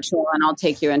a virtual and I'll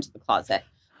take you into the closet.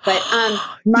 But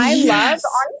my love, honestly,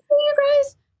 you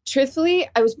guys, truthfully,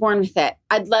 I was born with it.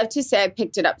 I'd love to say I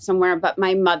picked it up somewhere, but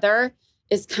my mother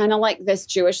is kind of like this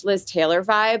Jewish Liz Taylor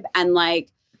vibe. And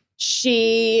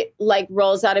she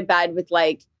rolls out of bed with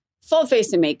full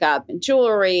face of makeup and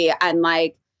jewelry. And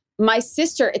my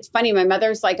sister, it's funny. My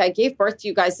mother's like, I gave birth to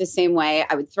you guys the same way.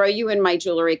 I would throw you in my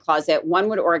jewelry closet. One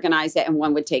would organize it and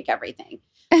one would take everything.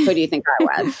 Who do you think I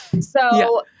was? So yeah.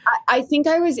 I think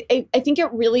I think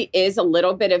it really is a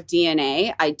little bit of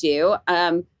DNA. I do.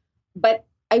 But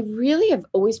I really have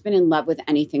always been in love with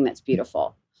anything that's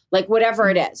beautiful.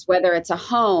 Whatever it is, whether it's a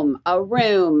home, a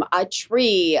room, a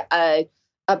tree, a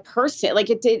person,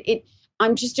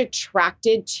 I'm just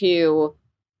attracted to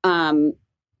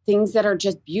things that are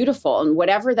just beautiful and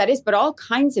whatever that is, but all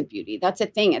kinds of beauty. That's a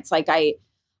thing. It's I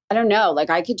don't know,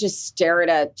 I could just stare at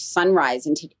a sunrise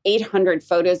and take 800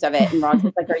 photos of it. And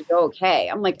Roger's like, are you okay?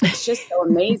 I'm like, it's just so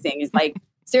amazing. It's like,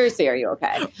 seriously, are you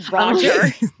okay?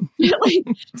 Roger.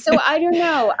 So I don't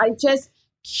know.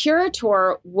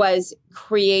 Curator was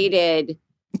created.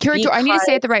 Curator, I need to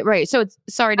say it the right way. So it's,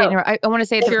 sorry to interrupt. I want to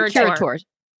say it Curator.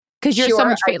 Because you're so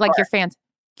much, your fans.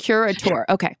 Curator.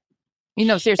 Okay.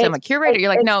 Seriously, I'm like, Curator. You're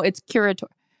like, no, it's Curator.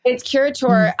 It's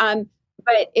Curator.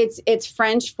 But it's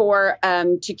French for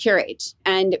to curate.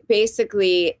 And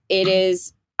basically it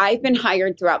is, I've been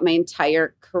hired throughout my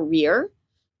entire career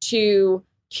to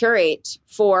curate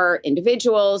for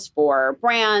individuals, for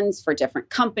brands, for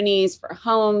different companies, for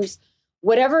homes,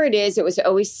 whatever it is, it was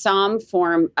always some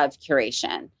form of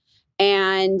curation.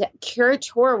 And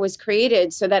Curator was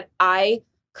created so that I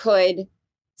could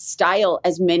style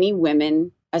as many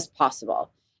women as possible.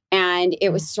 And it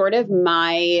was sort of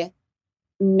my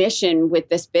mission with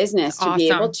this business to be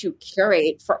able to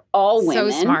curate for all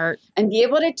women. So smart. And be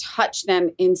able to touch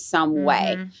them in some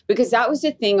way. Because that was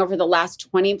the thing over the last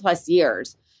 20 plus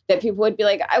years that people would be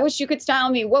like, I wish you could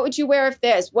style me. What would you wear if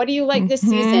this? What do you like this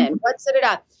season? What's it?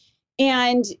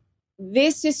 And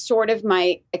this is sort of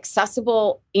my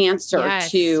accessible answer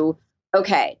to,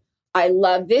 okay, I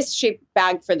love this shaped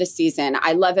bag for the season.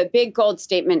 I love a big gold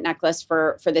statement necklace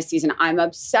for this season. I'm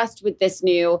obsessed with this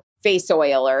new face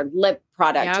oil or lip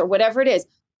product or whatever it is.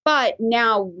 But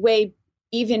now way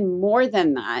even more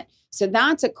than that. So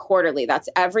that's a quarterly, that's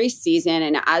every season.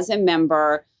 And as a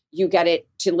member, you get it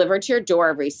delivered to your door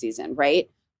every season, right?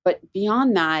 But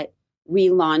beyond that, we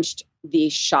launched the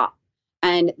shop.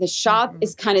 And the shop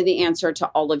is kind of the answer to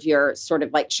all of your sort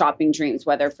of like shopping dreams,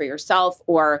 whether for yourself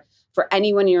or for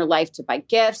anyone in your life to buy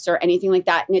gifts or anything like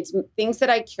that. And it's things that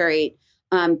I curate,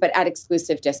 but at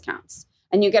exclusive discounts.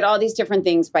 And you get all these different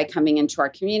things by coming into our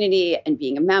community and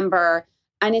being a member.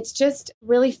 And it's just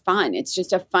really fun. It's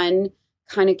just a fun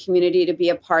kind of community to be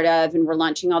a part of. And we're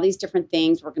launching all these different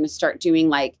things. We're going to start doing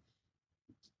like,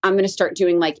 I'm going to start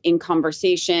doing like in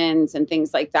conversations and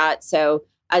things like that. So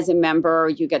as a member,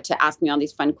 you get to ask me all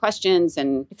these fun questions,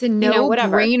 and it's a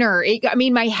no-brainer. I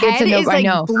mean, my head is like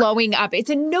blowing up. It's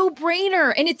a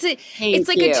no-brainer, and it's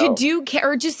like a to-do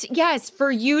or just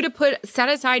for you to set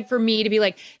aside for me to be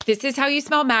like, this is how you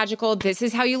smell magical. This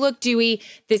is how you look dewy.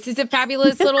 This is a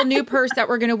fabulous little new purse that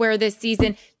we're going to wear this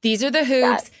season. These are the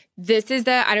hoops. Yes. This is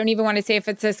I don't even want to say if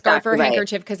it's a scarf or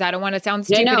handkerchief because I don't want to sound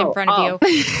stupid in front of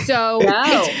you. So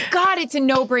it's a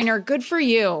no-brainer. Good for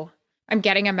you. I'm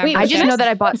getting a membership. I just know that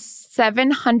I bought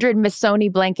 700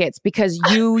 Missoni blankets because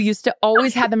you used to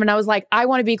always have them. And I was like, I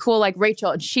want to be cool like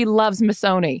Rachel. And she loves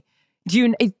Missoni. Do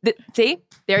you see?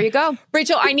 There you go.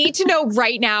 Rachel, I need to know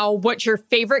right now what your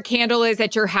favorite candle is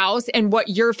at your house and what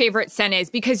your favorite scent is,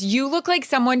 because you look like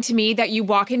someone to me that you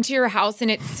walk into your house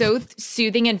and it's so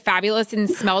soothing and fabulous and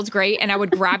smells great. And I would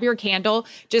grab your candle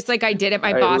just like I did at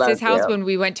my boss's house when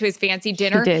we went to his fancy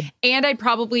dinner. And I'd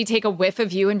probably take a whiff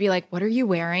of you and be like, what are you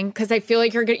wearing? Because I feel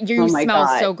like you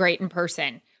smell so great in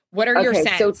person. What are your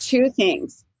scents? So 2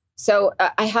 things. So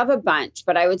I have a bunch,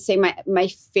 but I would say my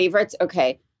favorites,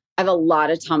 I have a lot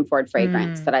of Tom Ford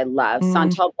fragrance that I love.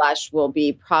 Santal Blush will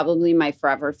be probably my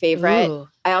forever favorite. Ooh.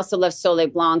 I also love Soleil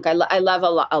Blanc. I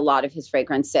love a lot of his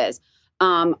fragrances.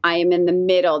 I am in the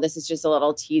middle. This is just a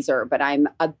little teaser, but I'm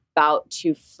about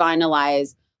to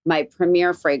finalize my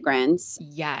premier fragrance.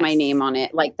 Yes. My name on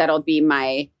it. Like that'll be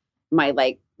my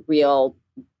like real,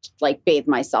 like bathe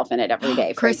myself in it every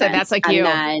day. Carissa, that's like you.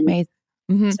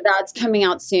 So that's coming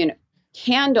out soon.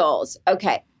 Candles.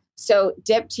 Okay. So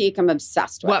Diptyque, I'm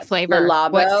obsessed with. What flavor? Le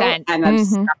Labo. What scent? I'm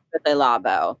obsessed with Le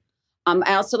Labo.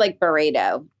 I also like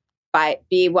Byredo, by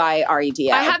Byredo.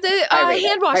 I have the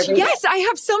hand wash. Yes, I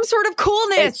have some sort of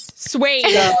coolness. Suede.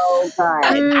 So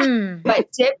good.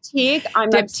 But Diptyque,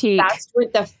 I'm obsessed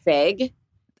with the fig.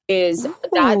 That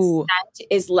scent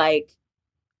is like,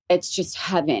 it's just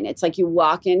heaven. It's like you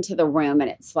walk into the room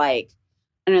and it's like,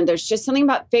 I don't know, there's just something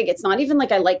about fig. It's not even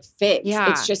like I like figs. Yeah.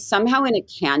 It's just somehow in a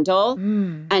candle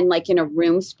and like in a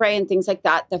room spray and things like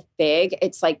that. The fig,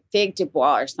 it's like Fig de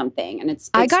Bois or something. And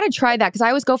it's I got to try that because I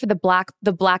always go for the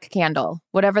black candle,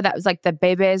 whatever that was, like the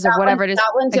Bebes or whatever it is.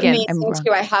 That one's amazing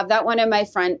too. I have that one in my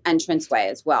front entranceway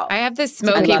as well. I have the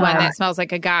smoky one that smells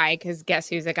like a guy because guess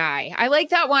who's a guy? I like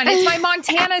that one. It's my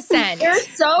Montana scent. You're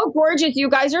so gorgeous. You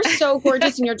guys are so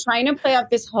gorgeous. And you're trying to play off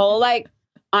this whole like,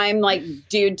 I'm like,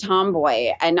 dude,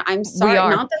 tomboy. And I'm sorry,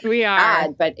 not that it's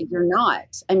bad, but you're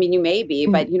not. I mean, you may be,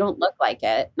 but you don't look like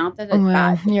it. Not that it's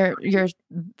bad. You're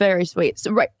very sweet.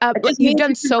 So, right. You've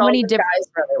done so many different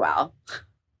guys really well.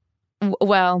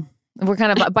 Well, we're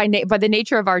kind of by the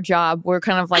nature of our job, we're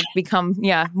kind of like become,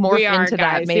 morph into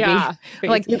that maybe. Yeah.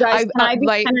 Like you guys, can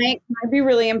I be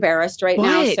really embarrassed right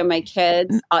now? So my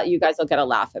kids, you guys will get a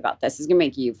laugh about this. It's going to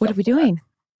make you feel What are we doing?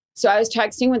 So I was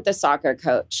texting with the soccer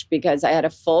coach because I had a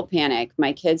full panic.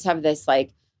 My kids have this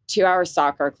like 2-hour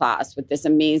soccer class with this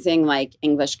amazing like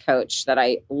English coach that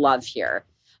I love here.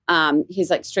 He's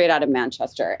like straight out of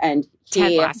Manchester. And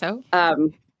Ted Lasso. I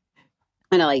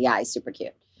know, like, he's super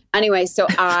cute. Anyway, so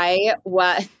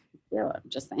I'm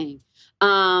just saying.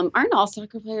 Aren't all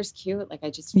soccer players cute? Like I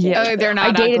just they're not.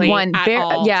 I dated one.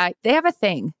 All. Yeah, they have a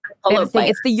thing.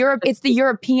 It's the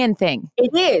European thing.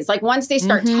 It is like once they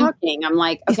start talking, I'm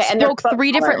like, okay, and they spoke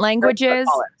 3 different languages.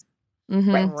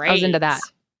 Right. I was into that.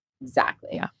 Exactly.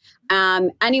 Yeah.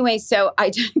 Anyway, so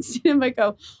I texted him. I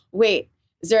go, wait,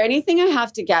 is there anything I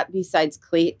have to get besides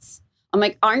cleats? I'm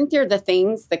like, aren't there the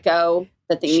things that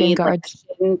they shin need, guards,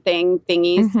 like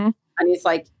thingies? And he's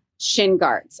like, shin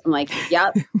guards. I'm like,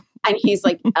 yep. And he's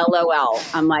like, LOL.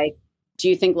 I'm like, do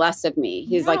you think less of me?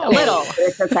 He's like, a little, but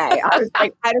it's okay. I was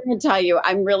like, I don't even tell you.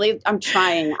 I'm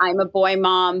trying. I'm a boy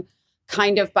mom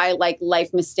kind of by like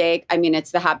life mistake. I mean,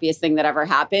 it's the happiest thing that ever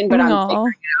happened, but I'm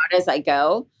figuring it out as I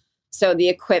go. So the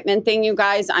equipment thing, you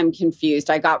guys, I'm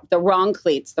confused. I got the wrong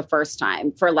cleats the first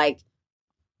time for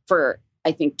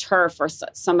I think turf or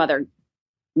some other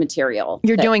material.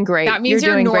 You're doing great. That means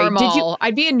you're normal. Great.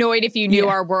 I'd be annoyed if you knew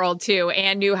our world too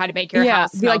and knew how to make your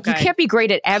house smell good. You can't be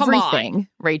great at everything,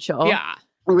 Rachel. Yeah.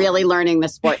 really learning the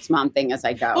sports mom thing as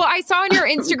I go. Well, I saw on your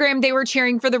Instagram they were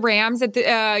cheering for the Rams at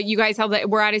the you guys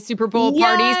were at a Super Bowl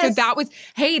party. So that was,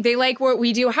 hey, they like what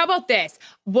we do. How about this?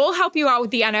 We'll help you out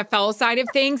with the NFL side of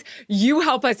things. You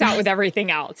help us out with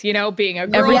everything else. You know, being a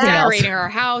girl, decorating our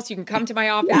house. You can come to my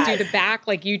office, do the back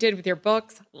like you did with your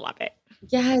books. Love it.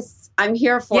 Yes, I'm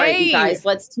here for it, you guys.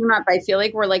 Let's team up. I feel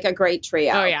like we're like a great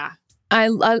trio. Oh, yeah. I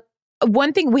love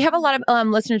one thing. We have a lot of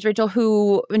listeners, Rachel,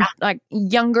 who like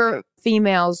younger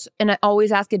females, and I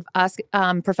always ask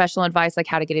professional advice, like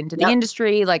how to get into the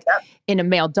industry, like in a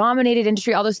male-dominated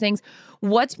industry, all those things.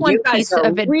 What's one piece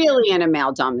of it? Really in a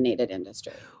male-dominated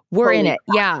industry? We're in it,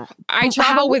 yeah. I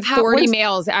travel with 40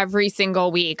 males every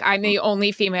single week. I'm the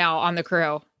only female on the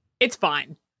crew. It's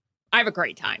fun. I have a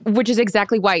great time. Which is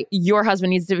exactly why your husband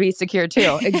needs to be secure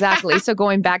too. Exactly. So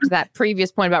going back to that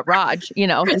previous point about Raj, you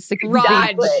know,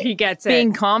 Raj, he gets it.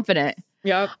 Being confident.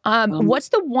 Yep. What's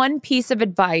the one piece of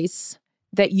advice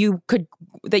that you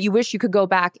wish you could go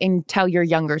back and tell your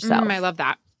younger self? I love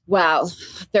that. Wow.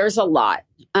 There's a lot.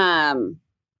 I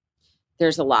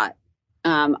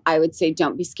would say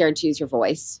don't be scared to use your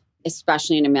voice,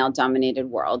 especially in a male-dominated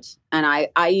world. And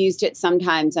I used it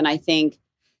sometimes, and I think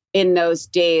in those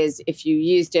days, if you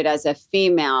used it as a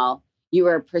female, you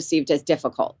were perceived as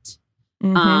difficult.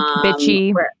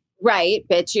 Bitchy. Right.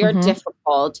 Bitchy or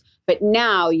difficult. But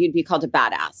now you'd be called a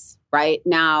badass, right?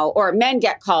 Now, or men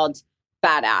get called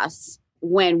badass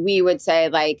when we would say,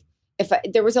 like,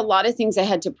 there was a lot of things I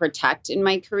had to protect in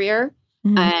my career.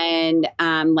 And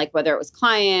like whether it was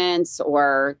clients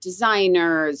or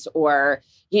designers or,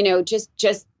 you know, just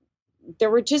there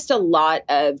were just a lot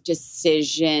of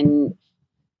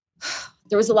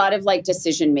there was a lot of like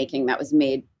decision making that was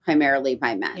made primarily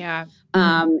by men. Yeah.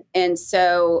 And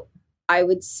so I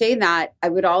would say that. I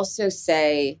would also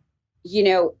say, you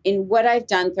know, in what I've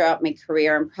done throughout my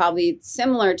career, and probably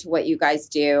similar to what you guys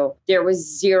do, there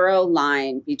was zero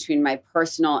line between my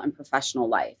personal and professional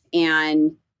life.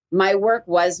 And my work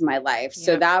was my life.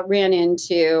 So that ran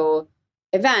into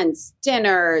events,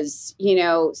 dinners, you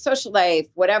know, social life,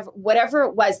 whatever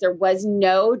it was, there was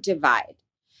no divide.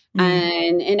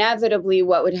 And inevitably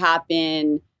what would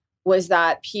happen was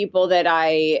that people that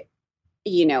I,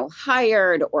 you know,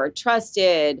 hired or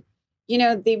trusted, you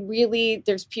know,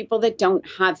 there's people that don't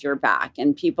have your back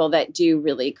and people that do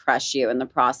really crush you in the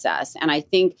process. And I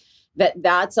think that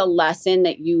that's a lesson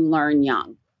that you learn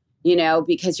young, you know,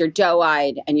 because you're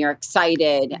doe-eyed and you're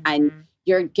excited and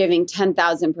you're giving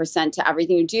 10,000% to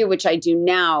everything you do, which I do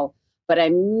now, but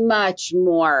I'm much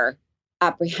more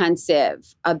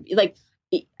apprehensive. Like,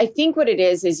 I think what it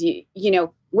is you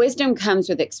know, wisdom comes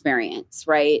with experience,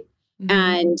 right?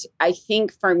 And I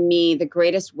think for me, the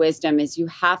greatest wisdom is you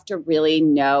have to really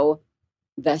know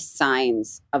the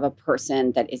signs of a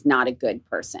person that is not a good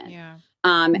person. Yeah.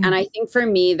 And I think for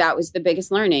me, that was the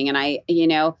biggest learning. And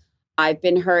I've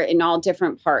been hurt in all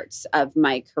different parts of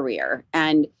my career.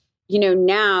 And, you know,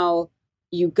 now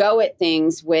you go at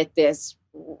things with this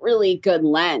really good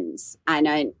lens and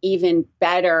an even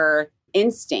better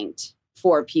instinct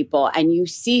for people, and you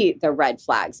see the red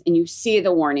flags and you see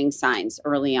the warning signs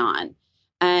early on,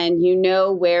 and you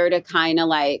know where to kind of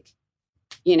like,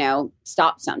 you know,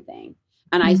 stop something.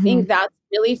 And I think that's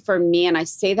really for me, and I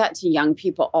say that to young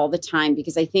people all the time,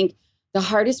 because I think the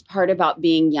hardest part about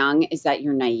being young is that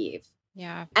you're naive.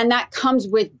 Yeah. And that comes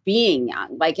with being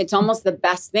young. Like, it's almost the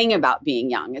best thing about being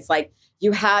young. It's like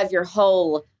you have your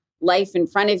whole life in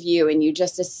front of you and you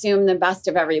just assume the best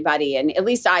of everybody. And at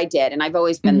least I did. And I've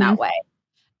always been that way.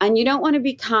 And you don't want to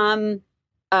become,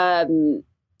 that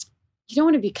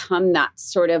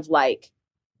sort of like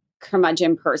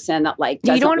curmudgeon person that like,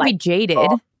 you don't want to be jaded.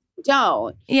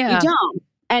 Don't. Yeah. You don't.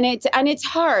 And it's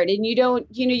hard. And you don't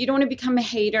want to become a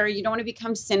hater. You don't want to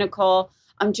become cynical.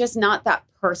 I'm just not that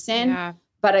person. Yeah.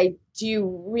 But I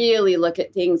do really look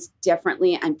at things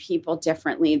differently and people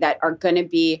differently that are going to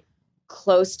be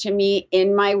close to me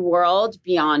in my world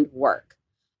beyond work.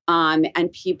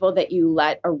 And people that you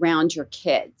let around your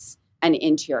kids and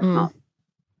into your home,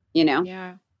 you know?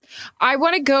 Yeah. I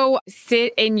want to go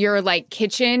sit in your like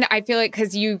kitchen. I feel like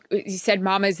because you said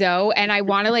Mama Zoe, and I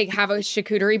want to like have a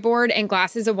charcuterie board and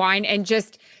glasses of wine and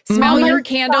just smell your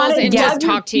candles and just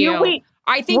talk to you. Wait,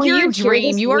 I think you're a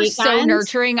dream. You are so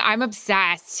nurturing. I'm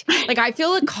obsessed. Like, I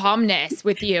feel a calmness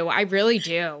with you. I really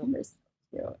do.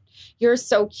 You're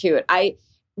so cute.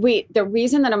 The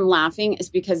reason that I'm laughing is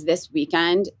because this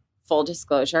weekend, full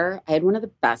disclosure, I had one of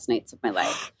the best nights of my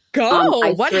life.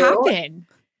 What happened?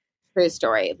 True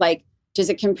story. Like, does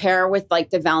it compare with like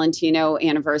the Valentino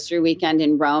anniversary weekend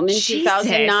in Rome in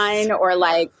 2009? Or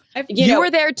like, you were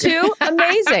there too?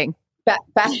 Amazing.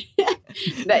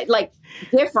 Like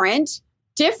different.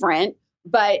 different,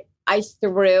 but I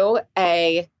threw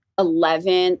a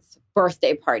 11th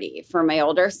birthday party for my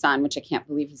older son, which I can't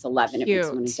believe he's 11. It makes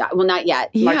me want to die. Well, not yet.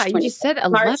 Yeah, you just said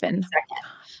 11.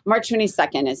 March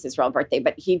 22nd is his real birthday,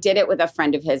 but he did it with a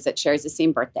friend of his that shares the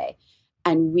same birthday.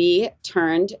 And we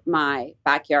turned my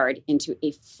backyard into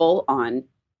a full-on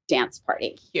dance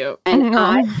party. Cute. And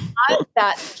I thought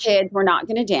that kids were not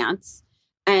going to dance.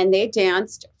 And they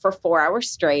danced for 4 hours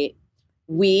straight.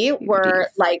 We were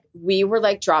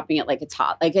like dropping it like it's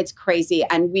hot. Like, it's crazy.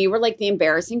 And we were like the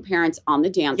embarrassing parents on the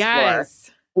dance floor.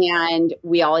 And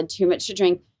we all had too much to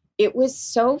drink. It was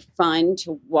so fun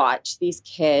to watch these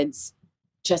kids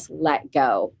just let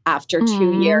go after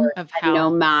 2 years of no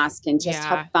mask and just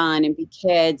have fun and be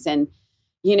kids. And,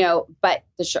 you know, but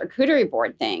the charcuterie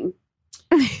board thing,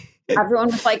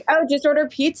 everyone was like, oh, just order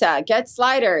pizza, get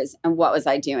sliders. And what was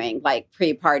I doing? Like,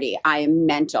 pre-party, I am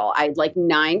mental. I had like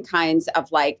 9 kinds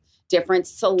of like different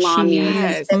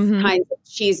salamis, 6 kinds of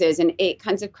cheeses, and 8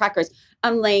 kinds of crackers.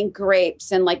 I'm laying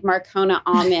grapes and like Marcona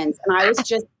almonds. And I was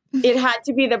just, it had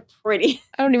to be the pretty.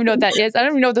 I don't even know what that is. I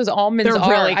don't even know what those almonds are.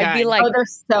 Really good. I'd be like, oh, they're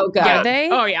so good. Are they?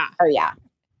 Oh, yeah. Oh, yeah.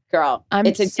 Girl, I'm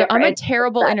a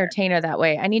terrible entertainer that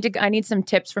way. I need some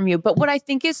tips from you. But what I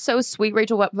think is so sweet,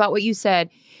 Rachel, about what you said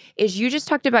is you just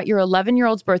talked about your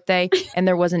 11-year-old's birthday and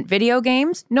there wasn't video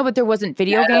games. No, but there wasn't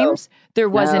video games. There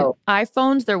wasn't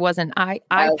iPhones. There wasn't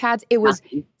iPads. It was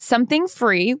something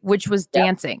free, which was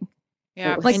dancing.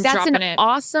 Yeah, like that's an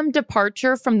awesome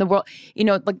departure from the world. You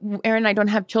know, like Erin and I don't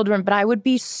have children, but I would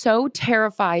be so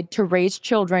terrified to raise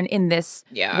children in this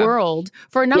world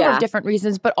for a number of different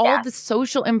reasons, but all the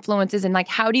social influences and like,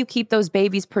 how do you keep those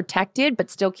babies protected, but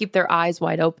still keep their eyes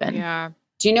wide open? Yeah.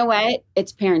 Do you know what?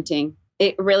 It's parenting.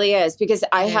 It really is, because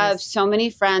I have so many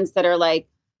friends that are like,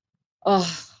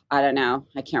 oh, I don't know.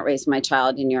 I can't raise my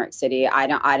child in New York City. I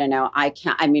don't know.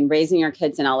 I mean, raising your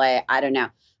kids in LA, I don't know.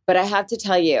 But I have to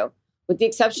tell you, with the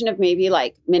exception of maybe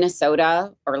like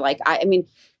Minnesota or like,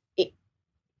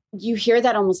 you hear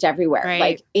that almost everywhere. Right.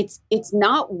 Like it's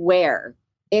not where,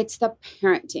 it's the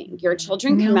parenting. Your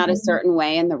children come out a certain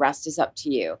way and the rest is up to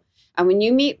you. And when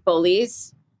you meet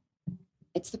bullies,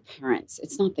 it's the parents.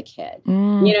 It's not the kid. You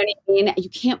know what I mean? You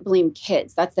can't blame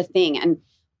kids. That's the thing. And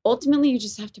ultimately you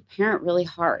just have to parent really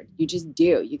hard. You just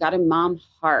do. You got to mom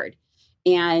hard.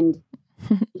 And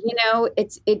you know,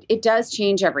 it does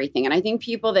change everything. And I think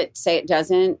people that say it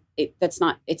doesn't, it's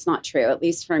not true. At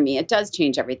least for me, it does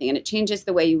change everything. And it changes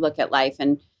the way you look at life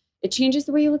and it changes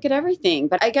the way you look at everything.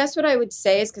 But I guess what I would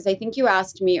say is, because I think you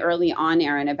asked me early on,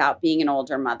 Erin, about being an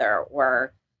older mother,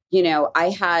 or, you know,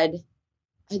 I had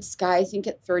Sky, I think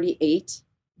at 38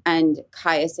 and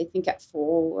Caius, I think at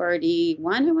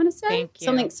 41, I want to say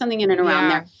something in and around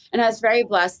there. And I was very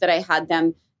blessed that I had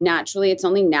them naturally. It's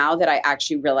only now that I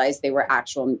actually realized they were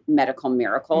actual medical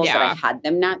miracles that I had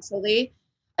them naturally.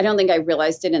 I don't think I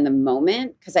realized it in the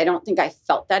moment, because I don't think I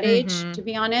felt that age, to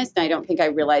be honest. And I don't think I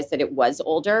realized that it was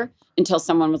older until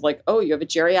someone was like, oh, you have a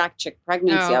geriatric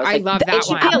pregnancy. I love that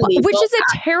one. Which is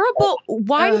a terrible,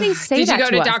 why do they say that to us?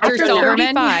 Did you go to Dr.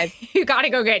 Silverman? 35. You got to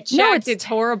go get checked. No, it's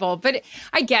horrible. But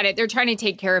I get it. They're trying to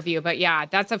take care of you. But yeah,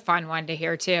 that's a fun one to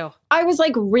hear too. I was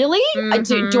like, really?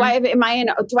 Do I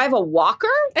have a walker?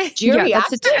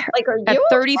 Geriatric? Are you at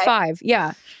 35? Okay?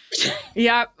 Yeah.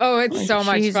 Yeah. Oh, it's so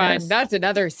much fun. That's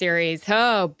another series.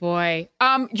 Oh boy.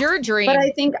 Your dream. But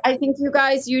I think you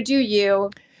guys, you do you,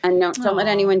 and don't let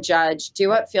anyone judge. Do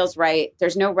what feels right.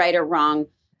 There's no right or wrong.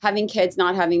 Having kids,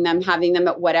 not having them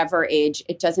at whatever age,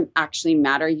 it doesn't actually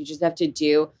matter. You just have to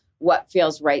do what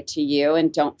feels right to you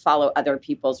and don't follow other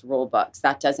people's rule books.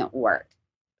 That doesn't work.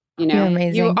 You know, you're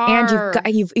amazing. You are.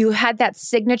 And you had that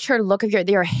signature look of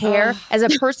your hair. As a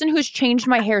person who's changed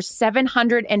my hair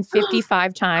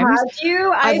 755 times. Have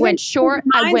you? I went short.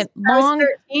 I went long.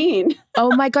 13.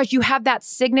 Oh my gosh, you have that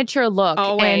signature look.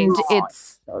 Always. And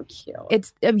it's so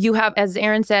cute. You have, as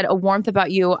Erin said, a warmth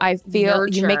about you. I feel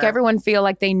you make everyone feel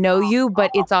like they know you,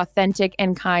 but it's authentic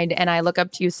and kind. And I look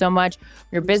up to you so much,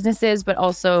 your businesses, but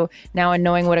also now in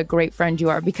knowing what a great friend you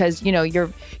are, because you know your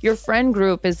friend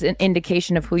group is an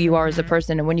indication of who you are as a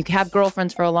person. And when you have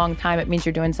girlfriends for a long time, it means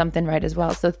you're doing something right as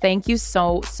well. So thank you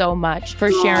so much for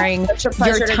sharing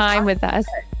your time with us.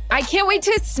 I can't wait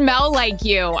to smell like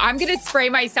you. I'm going to spray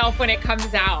myself when it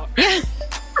comes out. I'm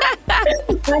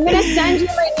going to send you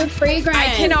my new fragrance. I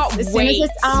cannot as wait. Soon as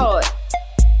it's out.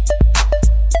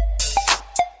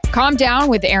 Calm Down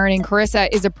with Erin and Charissa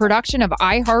is a production of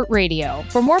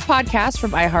iHeartRadio. For more podcasts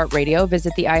from iHeartRadio,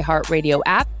 visit the iHeartRadio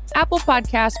app, Apple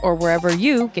Podcasts, or wherever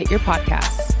you get your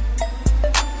podcasts.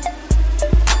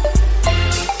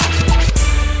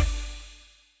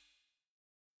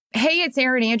 Hey, Hey, it's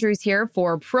Erin Andrews here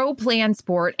for Pro Plan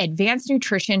Sport, advanced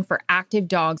nutrition for active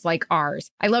dogs like ours.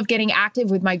 I love getting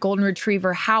active with my golden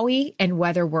retriever, Howie, and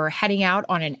whether we're heading out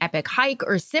on an epic hike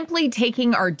or simply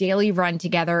taking our daily run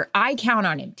together, I count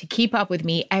on him to keep up with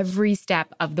me every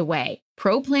step of the way.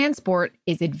 Pro Plan Sport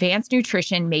is advanced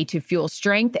nutrition made to fuel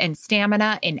strength and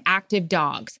stamina in active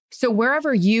dogs. So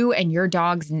wherever you and your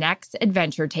dog's next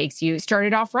adventure takes you, start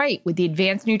it off right with the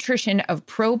advanced nutrition of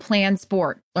Pro Plan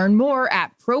Sport. Learn more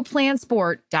at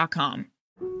ProPlansport.com.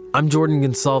 I'm Jordan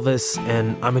Gonsalves,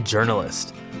 and I'm a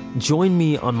journalist. Join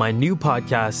me on my new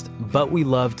podcast, But We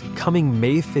Loved, coming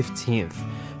May 15th.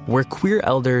 Where queer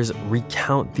elders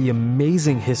recount the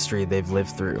amazing history they've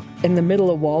lived through. In the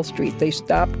middle of Wall Street, they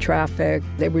stopped traffic.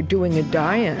 They were doing a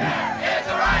die-in.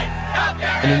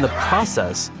 And in the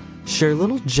process, share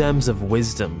little gems of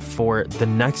wisdom for the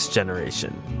next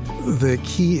generation. The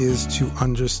key is to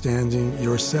understanding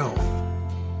yourself,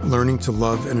 learning to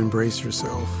love and embrace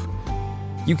yourself.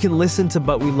 You can listen to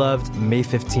But We Loved May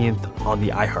 15th on the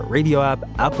iHeartRadio app,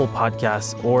 Apple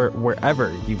Podcasts, or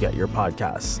wherever you get your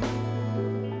podcasts.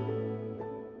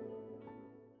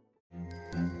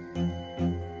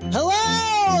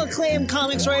 Hello, acclaimed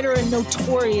comics writer and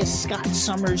notorious Scott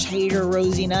Summers hater,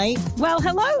 Rosie Knight. Well,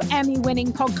 hello,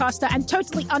 Emmy-winning podcaster and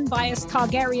totally unbiased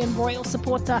Targaryen royal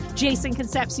supporter, Jason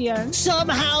Concepcion.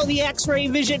 Somehow the X-Ray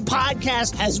Vision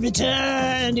podcast has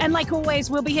returned. And like always,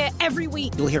 we'll be here every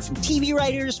week. You'll hear from TV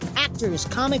writers, actors,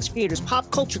 comics creators,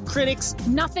 pop culture critics.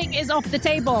 Nothing is off the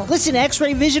table. Listen to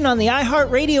X-Ray Vision on the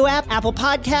iHeartRadio app, Apple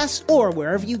Podcasts, or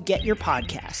wherever you get your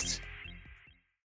podcasts.